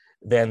it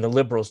than the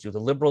liberals do. The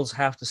liberals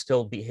have to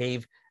still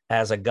behave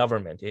as a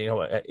government,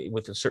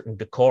 with a certain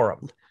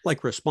decorum,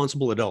 like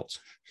responsible adults.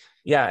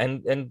 Yeah,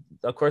 and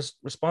of course,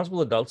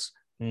 responsible adults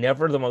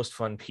never the most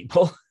fun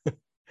people.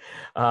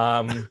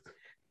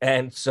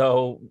 And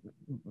so,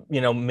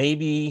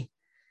 maybe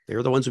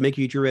they're the ones who make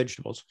you eat your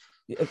vegetables.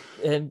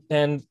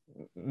 And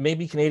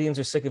maybe Canadians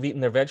are sick of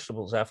eating their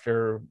vegetables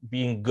after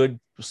being good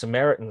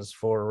Samaritans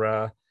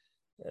for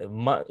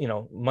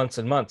months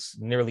and months,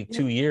 nearly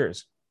 2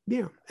 years.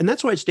 Yeah, and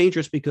that's why it's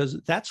dangerous,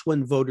 because that's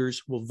when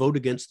voters will vote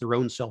against their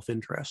own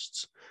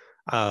self-interests.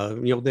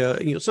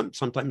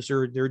 Sometimes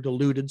they're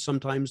deluded,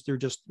 sometimes they're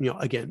just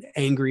again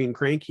angry and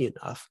cranky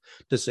enough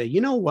to say, you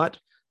know what,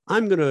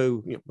 I'm going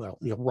to,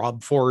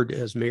 Rob Ford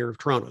as mayor of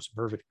Toronto is a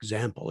perfect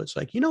example. It's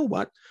like, you know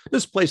what,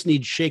 this place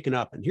needs shaken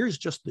up, and here's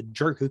just the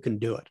jerk who can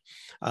do it,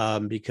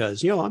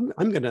 because I'm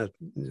going to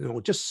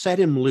just set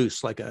him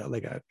loose like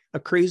a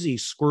crazy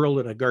squirrel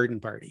at a garden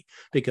party,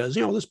 because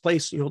this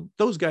place,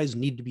 those guys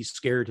need to be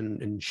scared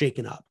and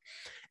shaken up.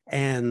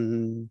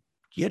 And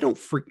you don't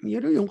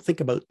think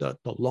about the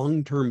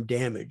long-term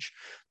damage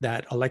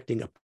that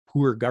electing a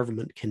poor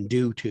government can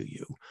do to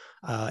you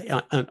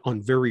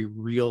on very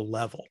real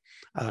level.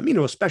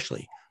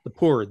 Especially the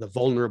poor, the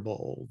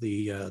vulnerable,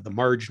 the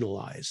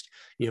marginalized.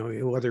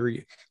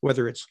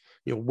 Whether it's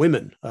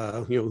women,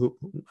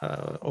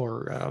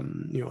 or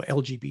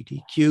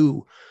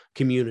LGBTQ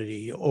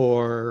community,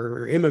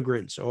 or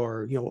immigrants,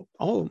 or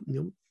all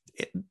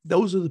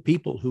those are the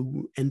people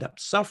who end up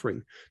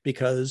suffering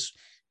because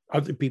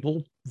other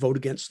people vote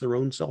against their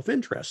own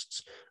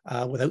self-interests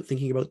without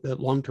thinking about the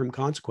long-term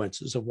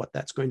consequences of what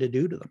that's going to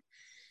do to them.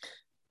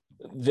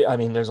 I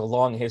mean, there's a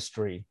long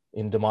history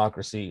in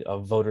democracy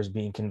of voters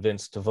being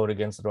convinced to vote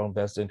against their own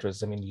best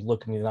interests. I mean, you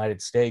look in the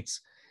United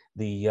States,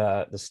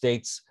 the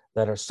states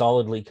that are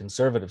solidly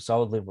conservative,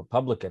 solidly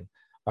Republican,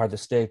 are the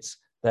states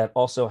that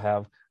also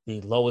have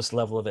the lowest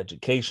level of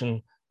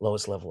education,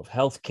 lowest level of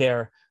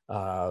healthcare,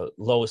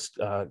 lowest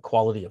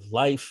quality of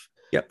life.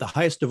 Yep, the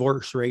highest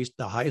divorce rates,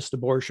 the highest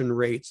abortion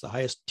rates, the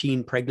highest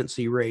teen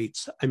pregnancy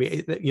rates. I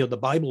mean, the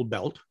Bible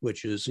Belt,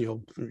 which is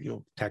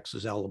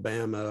Texas,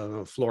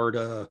 Alabama,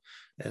 Florida,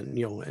 and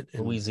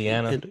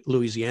Louisiana,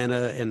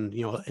 and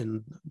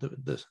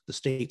the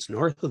states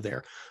north of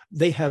there,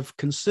 they have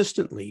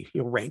consistently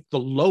ranked the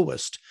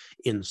lowest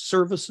in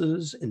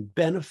services and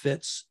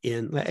benefits,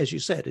 in, as you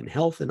said, in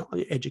health and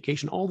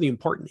education, all the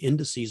important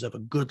indices of a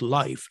good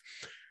life.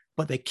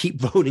 But they keep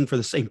voting for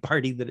the same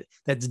party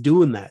that's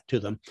doing that to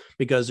them,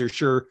 because they're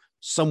sure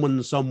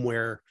someone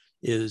somewhere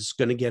is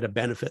going to get a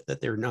benefit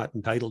that they're not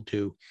entitled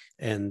to,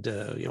 and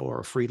or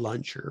a free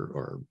lunch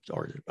or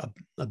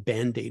a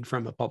Band-Aid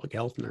from a public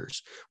health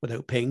nurse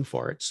without paying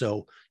for it.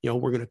 So we're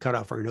going to cut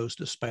off our nose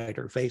to spite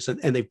our face,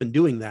 and they've been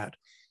doing that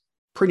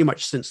pretty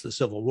much since the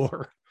Civil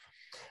War.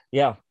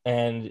 Yeah,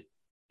 and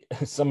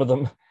some of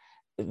them,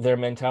 their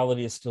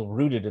mentality is still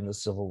rooted in the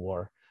Civil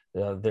War.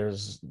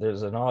 There's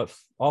an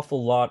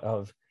awful lot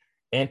of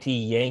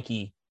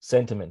anti-Yankee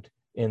sentiment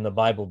in the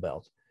Bible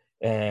Belt,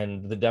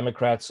 and the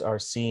Democrats are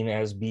seen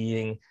as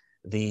being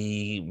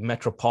the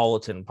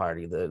metropolitan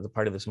party, the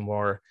party that's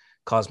more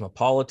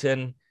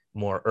cosmopolitan,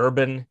 more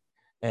urban,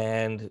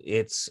 and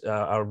it's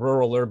a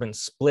rural-urban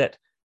split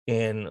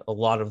in a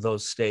lot of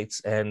those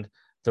states, and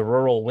the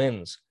rural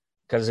wins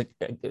because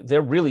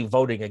they're really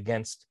voting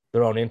against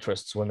their own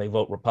interests when they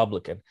vote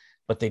Republican,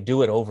 but they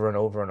do it over and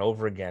over and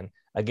over again.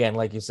 Again,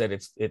 like you said,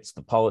 it's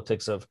the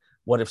politics of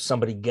what if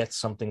somebody gets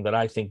something that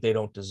I think they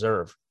don't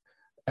deserve,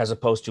 as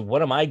opposed to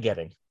what am I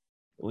getting?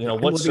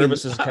 What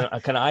services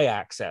can I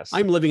access?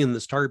 I'm living in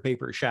this tar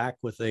paper shack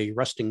with a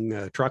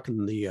rusting truck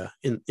in the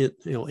in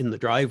the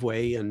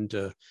driveway, and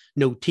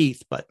no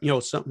teeth, but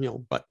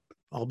but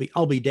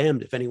I'll be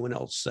damned if anyone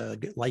else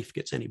life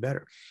gets any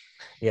better.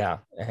 Yeah,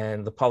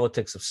 and the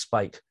politics of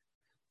spite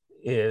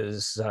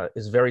is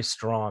very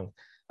strong,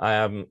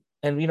 and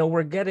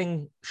we're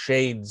getting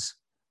shades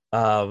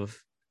of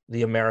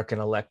the American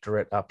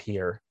electorate up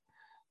here.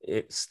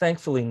 It's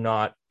thankfully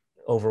not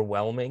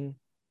overwhelming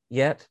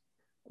yet,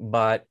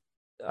 but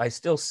I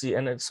still see,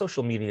 and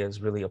social media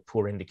is really a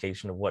poor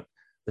indication of what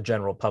the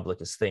general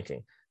public is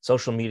thinking.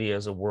 Social media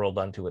is a world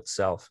unto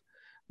itself,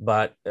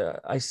 but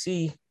I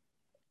see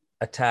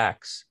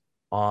attacks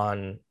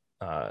on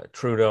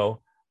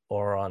Trudeau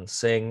or on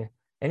Singh,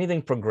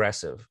 anything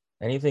progressive,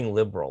 anything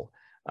liberal,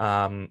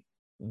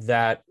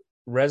 that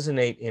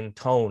resonate in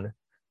tone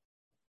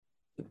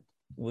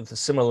with a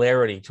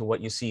similarity to what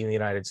you see in the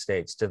United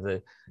States,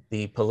 to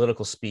the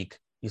political speak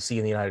you see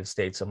in the United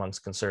States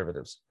amongst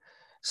conservatives.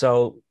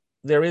 So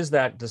there is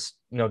that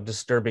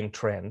disturbing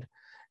trend.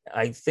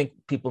 I think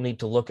people need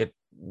to look at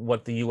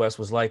what the US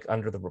was like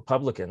under the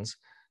Republicans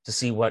to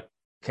see what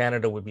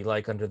Canada would be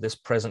like under this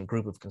present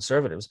group of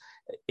conservatives.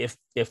 If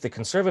the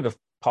conservative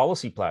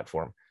policy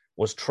platform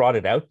was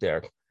trotted out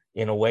there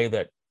in a way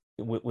that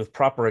with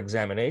proper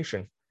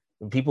examination,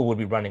 people would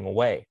be running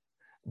away.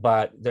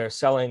 But they're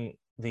selling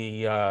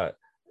the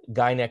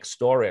guy next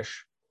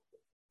door-ish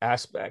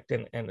aspect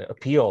and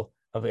appeal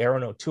of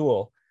Erin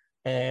O'Toole,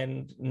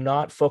 and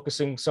not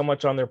focusing so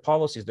much on their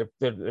policies.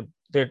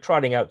 They're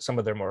trotting out some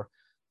of their more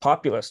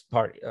populist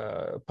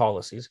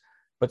policies,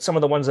 but some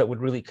of the ones that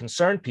would really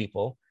concern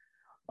people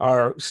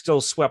are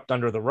still swept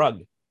under the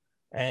rug,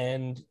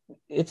 and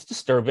it's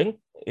disturbing.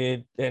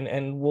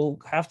 And we'll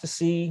have to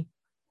see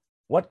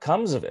what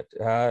comes of it?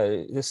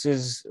 This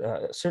is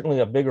certainly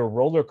a bigger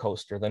roller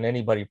coaster than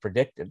anybody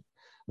predicted.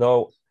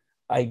 Though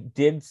I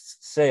did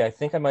say, I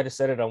think I might have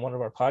said it on one of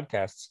our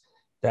podcasts,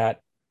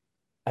 that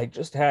I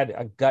just had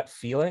a gut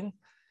feeling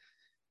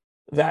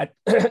that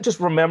just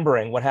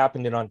remembering what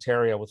happened in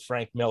Ontario with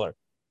Frank Miller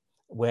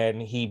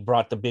when he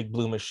brought the big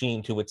blue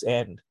machine to its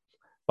end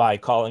by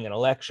calling an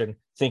election,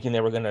 thinking they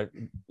were going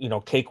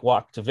to,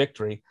 cakewalk to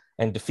victory,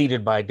 and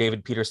defeated by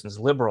David Peterson's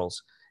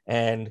Liberals.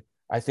 And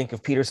I think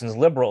of Peterson's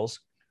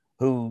Liberals,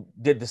 who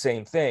did the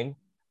same thing,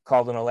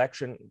 called an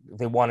election.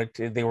 They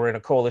were in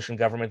a coalition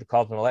government that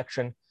called an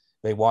election.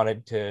 They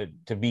wanted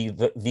to be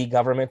the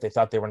government. They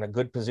thought they were in a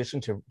good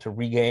position to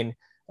regain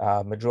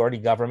majority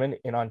government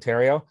in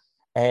Ontario.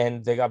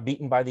 And they got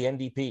beaten by the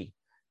NDP,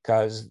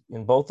 because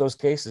in both those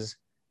cases,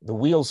 the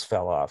wheels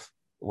fell off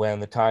when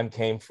the time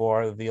came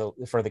for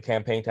the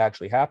campaign to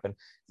actually happen.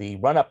 The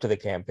run up to the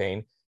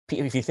campaign,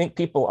 if you think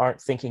people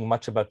aren't thinking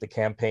much about the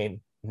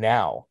campaign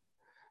now,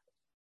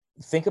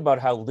 think about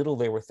how little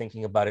they were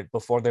thinking about it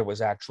before there was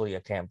actually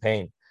a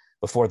campaign,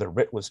 before the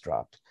writ was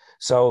dropped.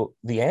 So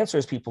the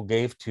answers people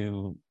gave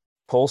to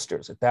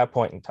pollsters at that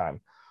point in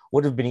time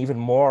would have been even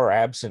more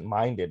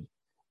absent-minded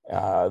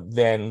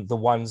than the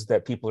ones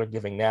that people are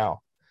giving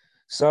now.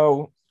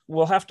 So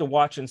we'll have to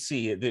watch and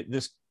see.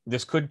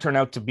 This could turn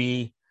out to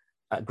be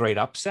a great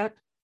upset.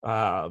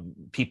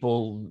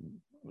 People,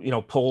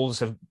 polls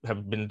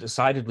have been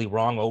decidedly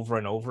wrong over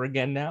and over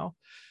again now.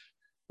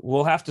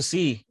 We'll have to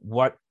see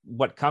what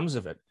comes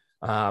of it.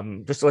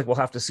 Just like we'll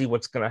have to see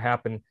what's going to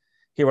happen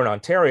here in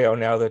Ontario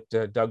now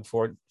that Doug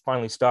Ford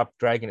finally stopped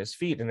dragging his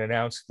feet and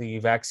announced the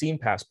vaccine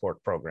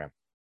passport program.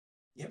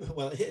 Yeah,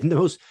 well,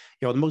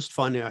 the most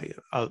fun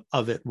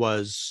of it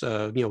was,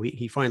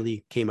 he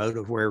finally came out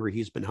of wherever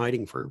he's been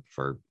hiding for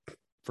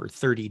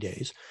 30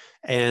 days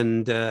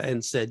and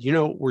said,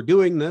 we're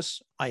doing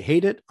this. I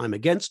hate it. I'm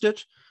against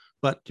it.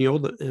 But,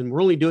 and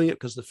we're only doing it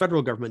because the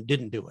federal government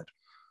didn't do it.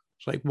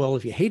 It's like, well,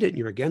 if you hate it and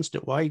you're against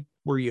it, why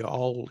were you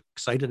all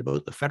excited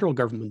about the federal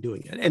government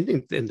doing it? And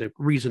the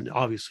reason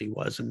obviously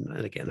was,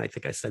 and again, I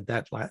think I said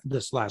that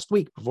this last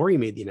week before he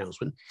made the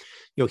announcement,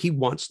 he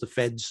wants the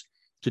feds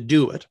to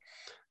do it.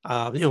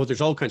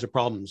 There's all kinds of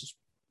problems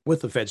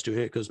with the feds doing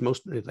it because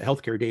most of the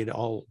healthcare data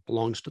all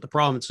belongs to the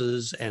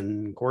provinces,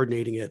 and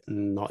coordinating it,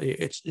 and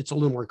it's a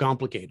little more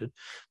complicated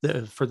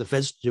for the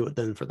feds to do it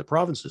than for the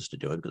provinces to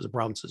do it, because the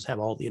provinces have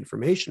all the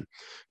information.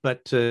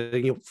 But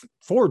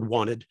Ford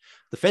wanted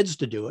the feds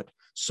to do it,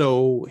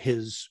 so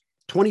his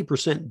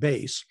 20%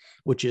 base,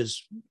 which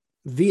is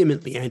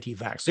vehemently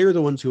anti-vax, they're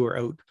the ones who are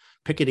out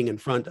picketing in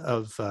front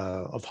of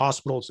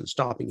hospitals and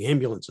stopping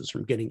ambulances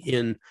from getting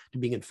in, to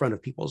being in front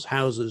of people's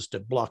houses, to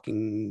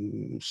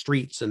blocking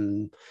streets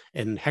and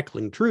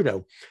heckling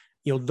Trudeau.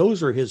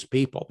 Those are his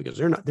people, because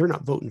they're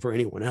not voting for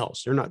anyone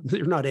else. They're not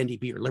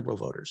NDP or Liberal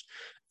voters,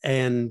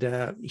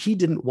 and he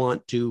didn't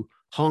want to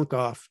honk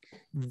off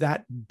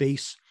that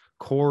base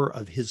core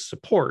of his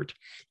support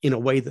in a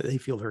way that they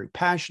feel very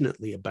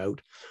passionately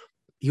about.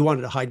 He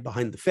wanted to hide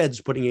behind the feds,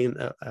 putting in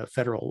a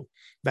federal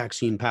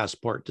vaccine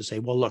passport to say,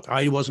 well, look,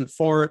 I wasn't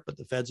for it, but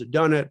the feds have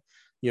done it.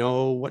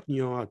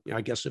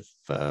 I guess if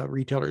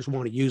retailers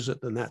want to use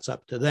it, then that's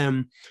up to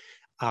them.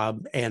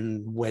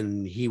 And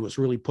when he was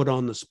really put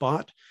on the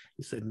spot,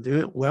 he said,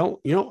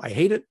 well, I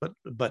hate it,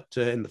 but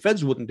and the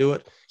feds wouldn't do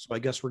it. So I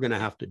guess we're going to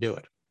have to do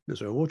it. And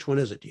so which one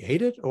is it? Do you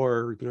hate it,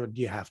 or do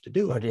you have to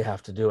do it? Or do you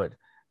have to do it?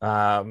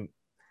 Well,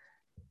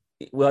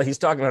 he's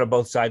talking out of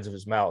both sides of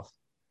his mouth.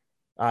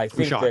 I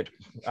think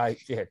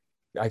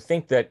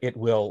that it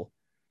will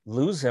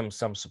lose him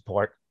some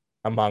support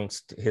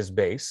amongst his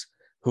base,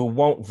 who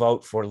won't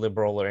vote for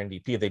Liberal or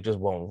NDP. They just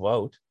won't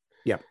vote.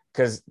 Yeah.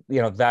 Because,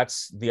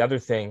 that's the other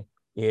thing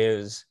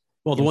is,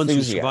 well, the ones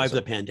who survived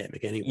the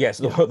pandemic anyway. Yes,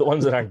 the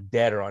ones that aren't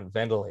dead or on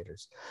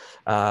ventilators.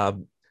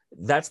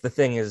 That's the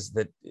thing, is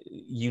that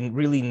you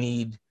really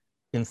need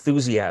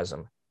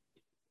enthusiasm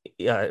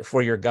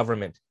for your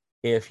government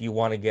if you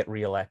want to get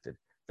reelected.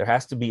 There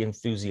has to be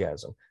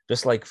enthusiasm.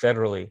 Just like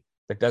federally,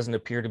 there doesn't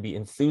appear to be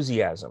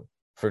enthusiasm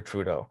for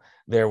Trudeau.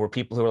 There were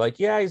people who were like,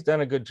 yeah, he's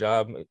done a good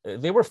job.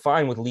 They were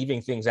fine with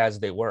leaving things as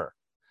they were.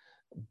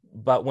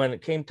 But when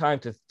it came time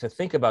to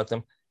think about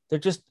them,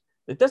 it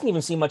doesn't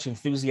even seem much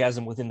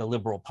enthusiasm within the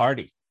Liberal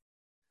Party.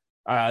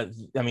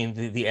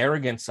 The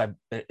arrogance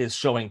is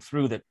showing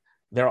through, that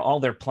all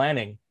their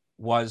planning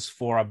was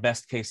for a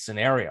best case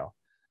scenario.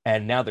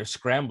 And now they're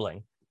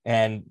scrambling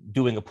and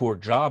doing a poor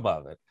job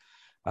of it.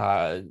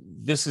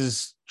 This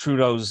is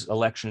Trudeau's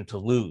election to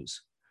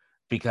lose,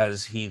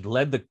 because he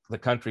led the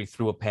country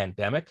through a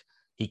pandemic.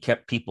 He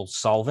kept people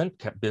solvent,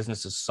 kept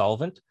businesses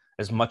solvent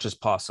as much as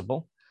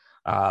possible.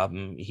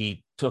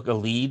 He took a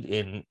lead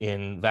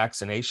in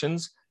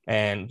vaccinations,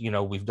 and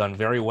we've done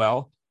very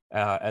well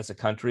as a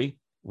country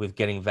with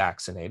getting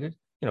vaccinated.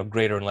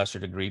 Greater and lesser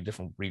degree,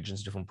 different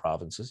regions, different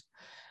provinces.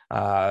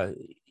 The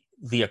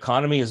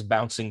economy is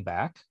bouncing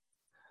back.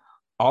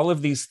 All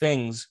of these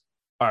things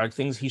are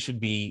things he should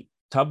be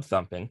tub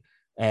thumping,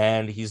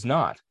 and he's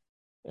not.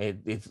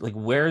 It's like,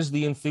 where's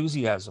the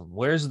enthusiasm?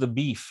 Where's the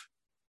beef?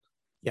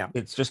 Yeah.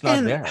 It's just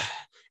not there.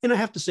 And I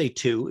have to say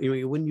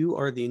too, when you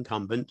are the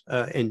incumbent,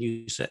 and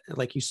you said,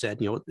 like you said,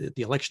 the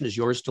election is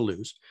yours to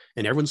lose,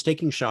 and everyone's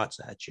taking shots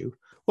at you.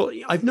 Well,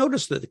 I've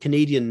noticed that the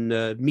Canadian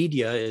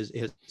media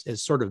is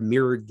sort of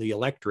mirrored the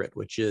electorate,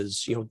 which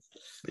is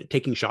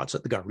taking shots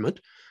at the government.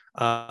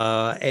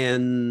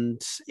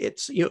 And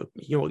it's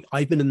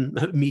I've been in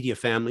a media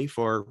family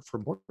for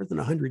more than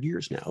 100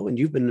 years now, and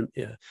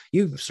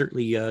you've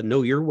certainly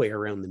know your way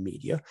around the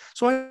media.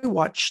 So I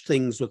watch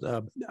things with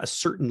a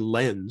certain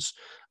lens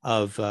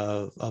of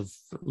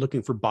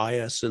looking for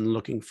bias and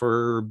looking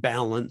for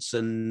balance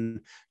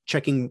and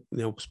checking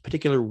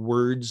particular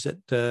words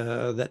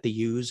that they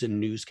use in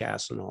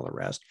newscasts and all the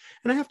rest.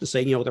 And I have to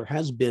say, there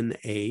has been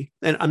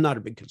and I'm not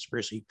a big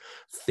conspiracy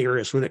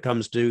theorist when it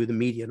comes to the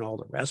media and all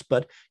the rest,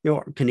 but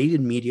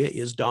Canadian media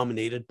is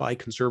dominated by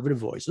conservative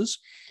voices.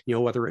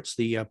 Whether it's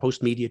the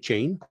Post Media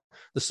chain,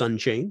 the Sun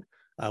chain,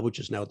 which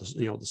is now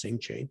the same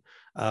chain,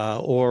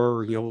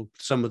 or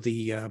some of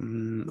the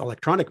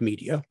electronic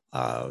media,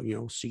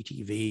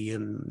 CTV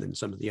and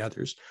some of the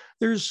others.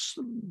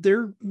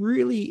 There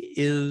really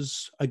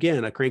is,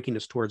 again, a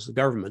crankiness towards the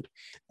government,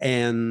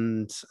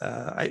 and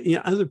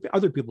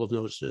other people have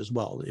noticed it as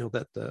well.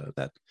 That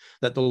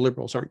the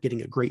Liberals aren't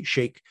getting a great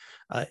shake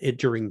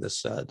during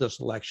this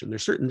election.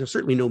 There's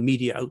certainly no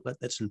media outlet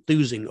that's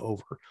enthusing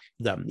over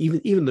them.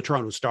 Even the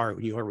Toronto Star,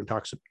 when everyone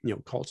talks,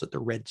 calls it the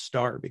Red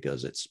Star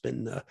because it's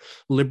been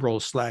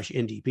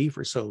Liberal/NDP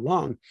for so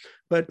long.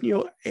 But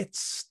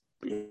it's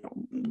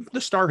the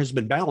Star has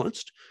been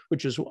balanced,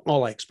 which is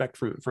all I expect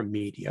from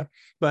media.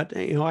 But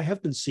I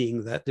have been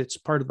seeing that it's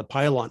part of the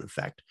pylon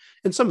effect,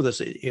 and some of this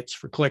it's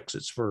for clicks,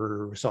 it's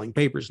for selling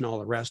papers and all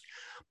the rest.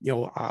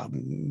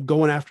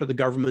 Going after the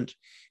government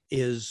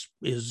is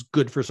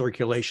good for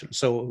circulation.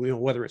 So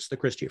whether it's the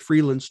Chrystia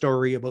Freeland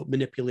story about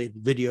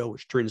manipulated video,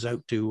 which turns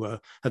out to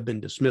have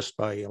been dismissed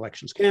by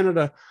Elections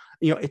Canada,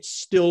 it's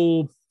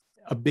still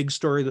a big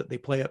story that they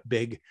play up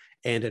big,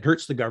 and it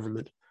hurts the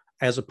government.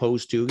 As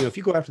opposed to, if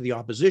you go after the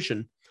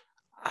opposition,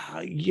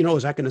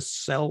 is that going to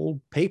sell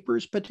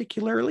papers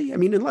particularly? I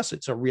mean, unless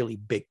it's a really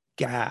big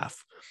gaffe.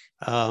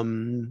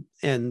 And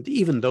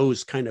even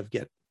those kind of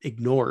get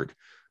ignored.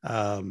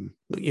 No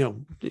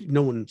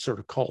one sort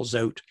of calls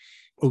out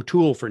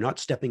O'Toole for not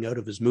stepping out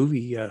of his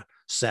movie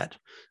set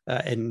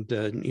and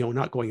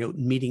not going out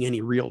and meeting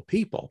any real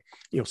people.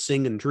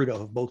 Singh and Trudeau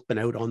have both been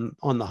out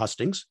on the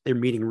hustings. They're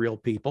meeting real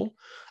people.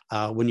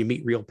 When you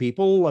meet real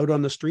people out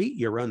on the street,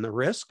 you run the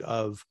risk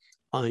of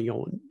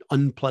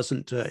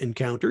unpleasant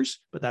encounters,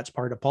 but that's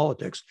part of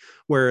politics.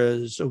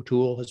 Whereas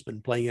O'Toole has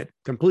been playing it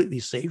completely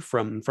safe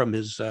from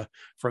his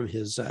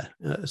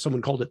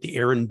someone called it the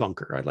Aaron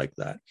bunker. I like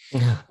that.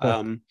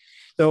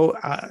 Or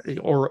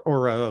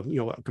a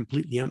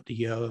completely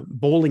empty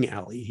bowling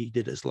alley. He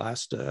did his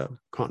last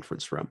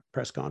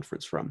press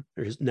conference from,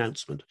 or his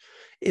announcement.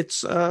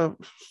 It's but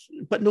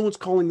no one's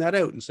calling that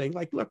out and saying,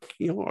 like, look,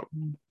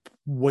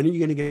 when are you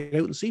going to get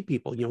out and see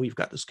people? You've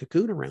got this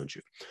cocoon around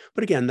you.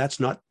 But again, that's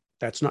not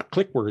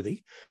click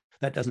worthy.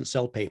 That doesn't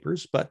sell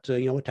papers, but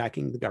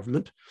attacking the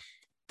government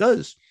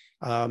does.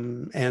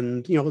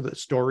 And the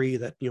story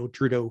that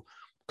Trudeau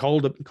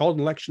called an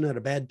election at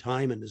a bad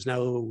time and is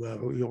now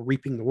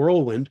reaping the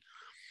whirlwind.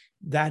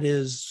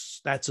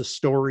 That's a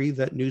story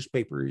that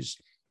newspapers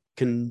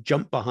can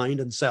jump behind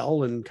and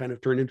sell and kind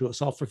of turn into a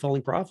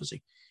self-fulfilling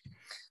prophecy.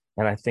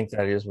 And I think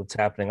that is what's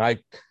happening.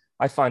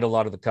 I find a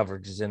lot of the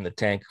coverage is in the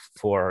tank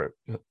for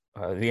the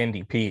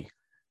NDP,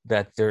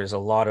 that there's a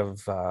lot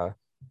of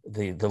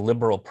the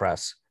liberal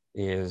press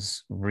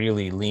is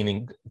really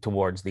leaning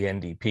towards the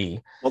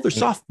NDP. Well, they're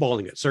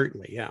softballing it,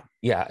 certainly, yeah.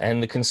 Yeah,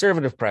 and the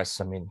conservative press,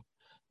 I mean,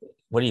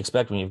 what do you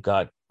expect when you've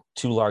got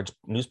two large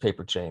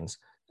newspaper chains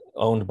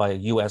owned by a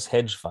U.S.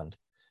 hedge fund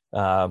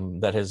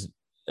that has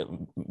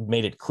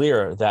made it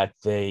clear that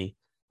they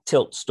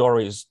tilt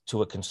stories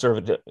to a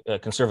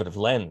conservative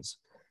lens?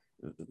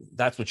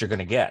 That's what you're going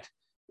to get.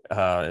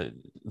 I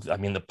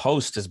mean, the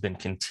Post has been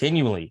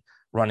continually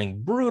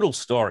running brutal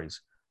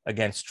stories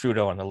against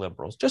Trudeau and the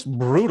Liberals, just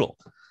brutal.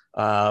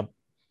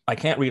 I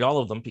can't read all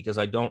of them because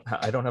I don't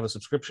have a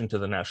subscription to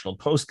the National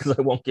Post because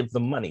I won't give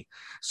them money.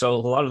 So a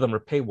lot of them are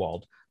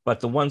paywalled. But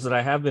the ones that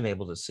I have been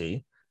able to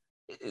see,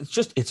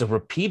 it's a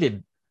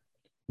repeated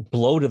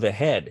blow to the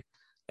head.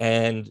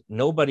 And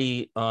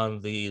nobody on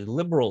the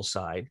liberal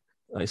side,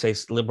 I say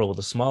liberal with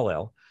a small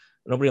L,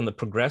 nobody on the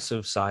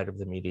progressive side of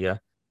the media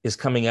is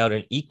coming out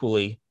and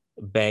equally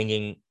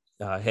banging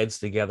heads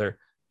together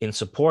in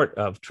support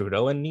of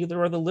Trudeau, and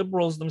neither are the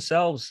Liberals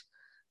themselves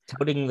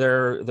touting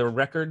their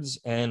records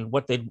and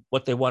what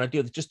they want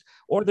to do.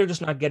 They're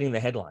just not getting the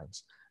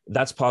headlines.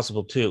 That's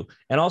possible too.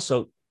 And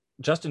also,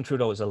 Justin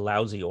Trudeau is a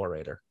lousy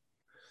orator.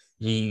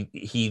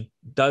 He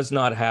does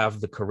not have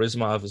the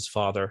charisma of his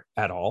father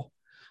at all.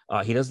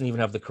 He doesn't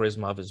even have the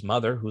charisma of his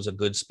mother, who's a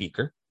good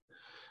speaker.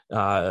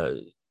 I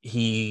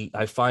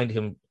find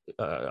him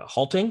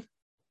halting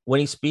when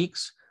he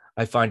speaks.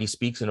 I find he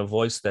speaks in a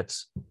voice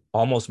that's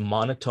almost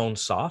monotone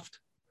soft.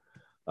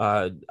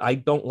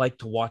 I don't like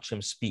to watch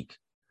him speak.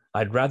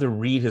 I'd rather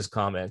read his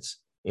comments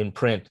in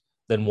print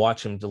than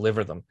watch him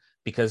deliver them,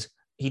 because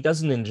he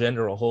doesn't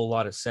engender a whole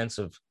lot of sense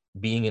of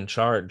being in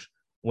charge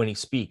when he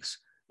speaks.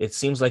 It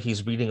seems like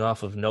he's reading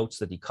off of notes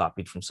that he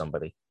copied from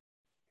somebody.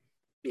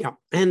 Yeah.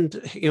 And,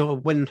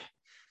 when,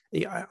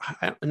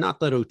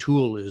 not that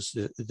O'Toole is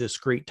this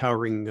great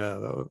towering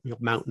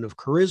mountain of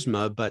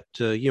charisma, but,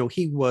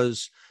 he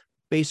was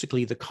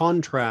basically the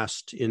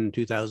contrast in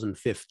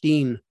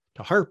 2015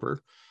 to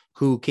Harper,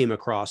 who came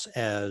across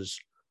as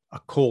a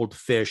cold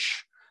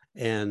fish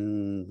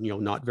and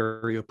not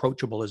very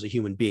approachable as a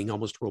human being,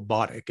 almost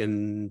robotic.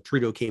 And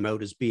Trudeau came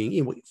out as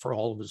being, for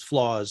all of his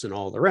flaws and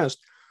all the rest,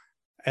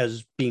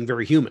 as being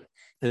very human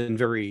and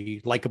very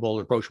likable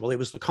and approachable. It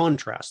was the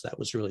contrast that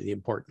was really the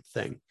important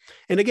thing.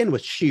 And again,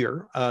 with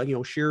Scheer,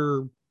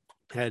 Scheer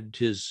had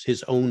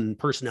his own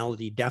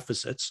personality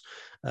deficits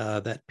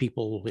that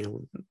people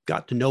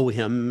got to know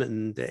him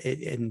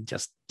and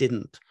just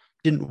didn't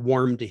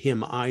warm to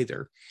him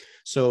either.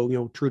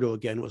 So Trudeau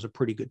again was a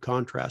pretty good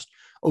contrast.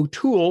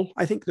 O'Toole,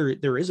 I think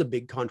there is a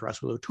big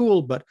contrast with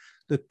O'Toole, but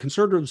the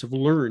Conservatives have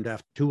learned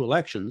after 2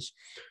 elections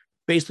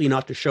basically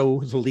not to show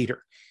the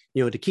leader,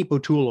 to keep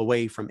O'Toole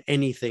away from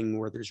anything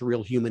where there's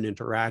real human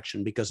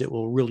interaction, because it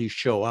will really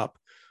show up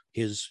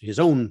his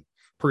own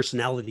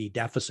personality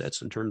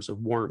deficits in terms of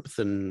warmth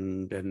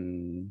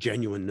and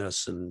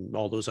genuineness and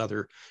all those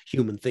other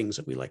human things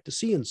that we like to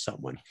see in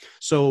someone.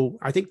 So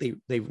I think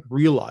they've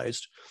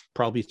realized,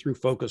 probably through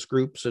focus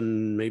groups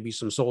and maybe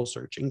some soul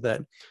searching, that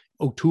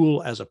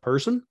O'Toole as a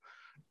person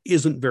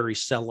isn't very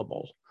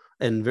sellable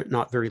and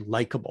not very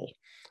likable.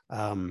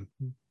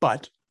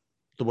 But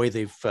the way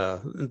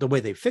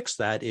they've fixed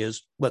that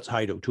is, let's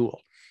hide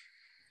O'Toole.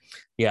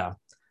 Yeah.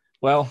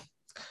 Well,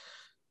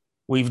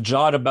 we've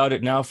jawed about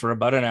it now for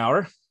about an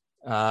hour.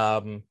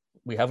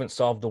 We haven't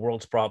solved the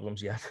world's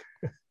problems yet.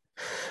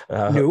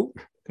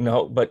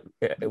 No, but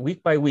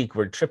week by week,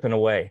 we're chipping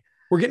away.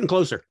 We're getting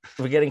closer.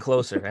 We're getting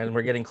closer, and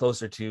we're getting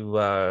closer to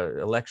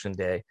election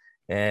day.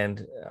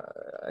 And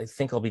I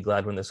think I'll be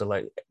glad when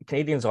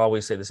Canadians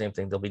always say the same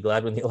thing. They'll be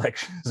glad when the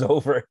election is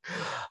over.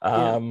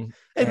 And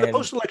the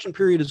post-election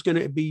period is going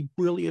to be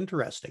really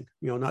interesting,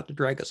 not to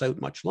drag us out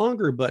much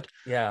longer, but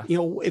yeah,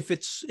 if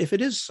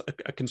it is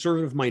a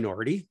Conservative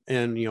minority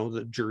and,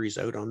 the jury's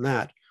out on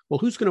that, well,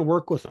 who's going to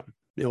work with them?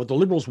 The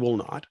Liberals will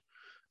not.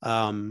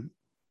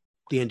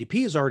 The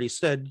NDP has already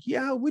said,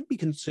 yeah, we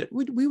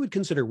would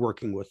consider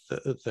working with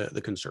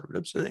the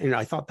Conservatives. And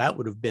I thought that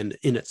would have been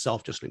in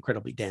itself just an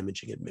incredibly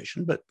damaging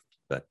admission. But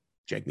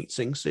Jagmeet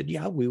Singh said,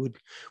 yeah, we would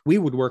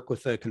work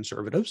with the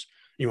Conservatives.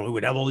 We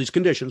would have all these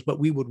conditions, but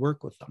we would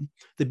work with them.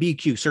 The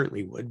BQ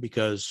certainly would,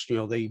 because,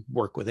 they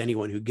work with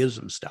anyone who gives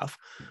them stuff.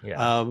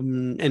 Yeah.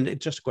 And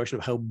it's just a question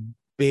of how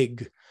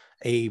big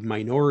a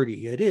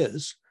minority it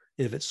is.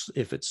 If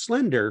it's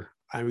slender,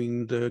 I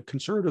mean, the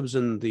Conservatives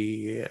and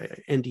the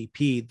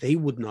NDP, they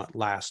would not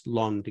last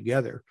long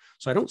together.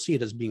 So I don't see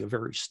it as being a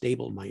very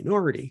stable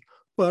minority.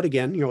 But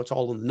again, it's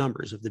all in the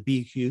numbers. If the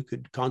BQ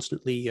could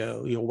constantly,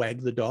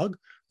 wag the dog,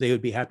 they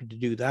would be happy to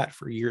do that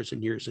for years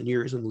and years and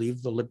years and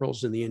leave the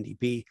Liberals and the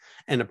NDP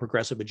and a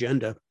progressive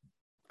agenda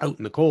out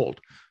in the cold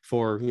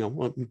for,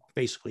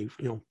 basically,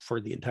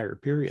 for the entire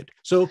period.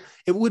 So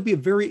it would be a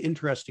very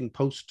interesting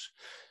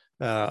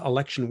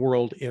post-election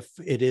world if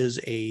it is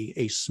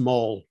a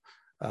small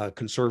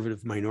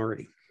Conservative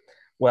minority.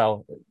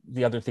 Well,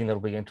 the other thing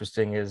that'll be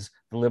interesting is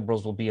the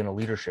Liberals will be in a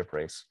leadership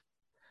race,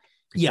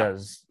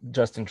 because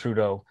Justin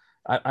Trudeau,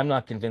 I'm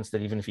not convinced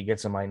that even if he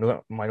gets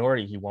a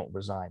minority, he won't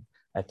resign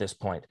at this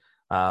point.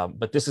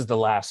 But this is the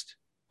last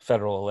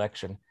federal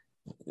election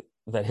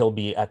that he'll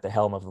be at the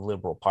helm of the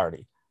Liberal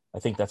Party. I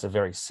think that's a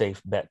very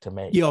safe bet to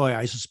make. Yeah,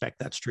 I suspect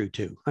that's true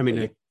too. I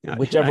mean,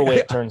 whichever way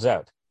it turns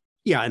out.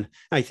 Yeah, and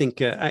I think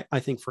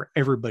for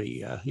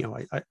everybody, I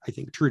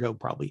think Trudeau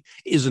probably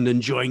isn't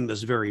enjoying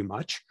this very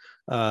much,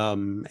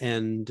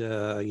 and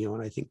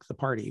I think the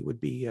party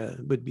would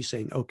be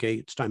saying, okay,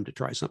 it's time to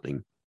try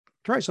something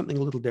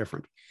a little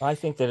different. I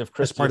think that if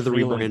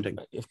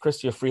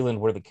Chrystia Freeland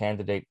were the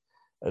candidate,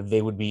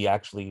 they would be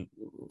actually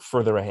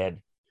further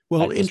ahead.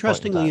 Well,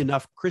 interestingly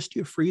enough,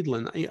 Chrystia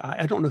Freeland,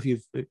 I don't know if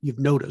you've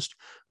noticed,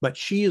 but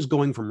she is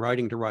going from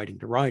riding to riding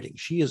to riding.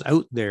 She is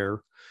out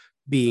there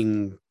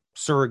being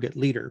surrogate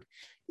leader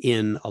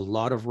in a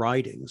lot of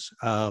ridings.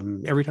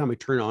 Every time I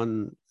turn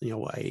on,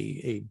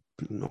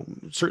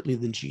 certainly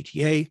the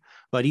GTA,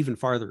 but even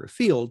farther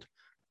afield,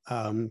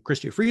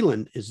 Chrystia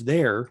Freeland is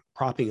there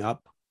propping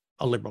up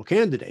a Liberal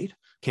candidate,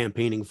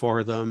 campaigning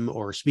for them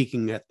or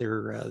speaking at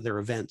their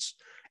events.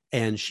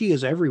 And she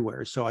is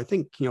everywhere. So I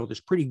think, there's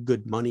pretty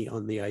good money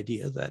on the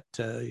idea that,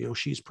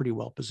 she's pretty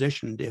well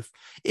positioned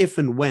if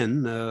and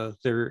when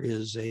there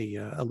is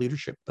a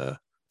leadership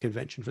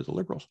convention for the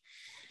Liberals.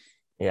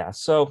 Yeah,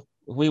 so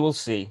we will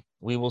see.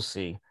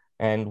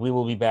 And we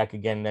will be back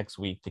again next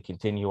week to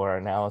continue our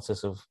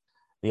analysis of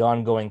the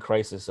ongoing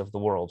crisis of the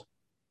world.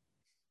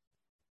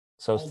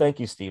 So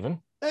thank you,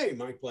 Stephen. Hey,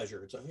 my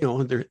pleasure. It's,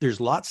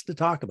 there's lots to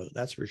talk about,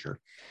 that's for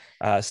sure.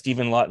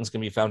 Stephen Lautens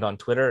can be found on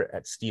Twitter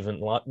at Stephen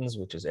Lautens,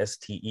 which is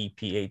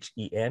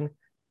StephenLautens.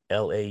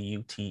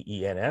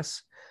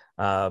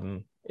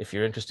 If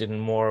you're interested in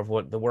more of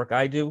what the work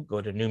I do,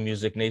 go to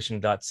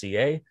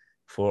newmusicnation.ca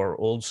for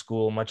old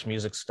school, much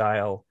music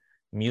style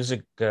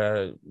music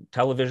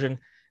television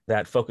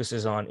that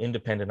focuses on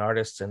independent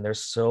artists. And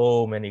there's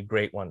so many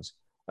great ones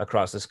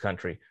across this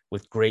country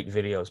with great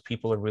videos.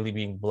 People are really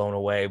being blown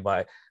away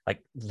by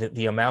like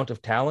the amount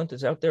of talent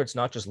is out there. It's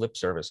not just lip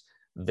service.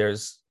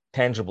 There's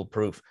tangible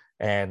proof,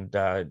 and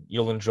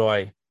you'll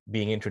enjoy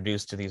being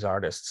introduced to these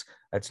artists.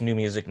 That's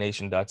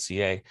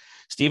newmusicnation.ca.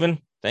 Stephen,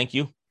 thank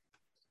you.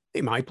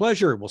 Hey, my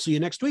pleasure. We'll see you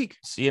next week.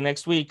 See you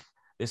next week.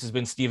 This has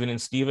been Stephen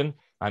and Stephen.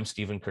 I'm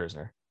Stephen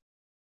Kersner.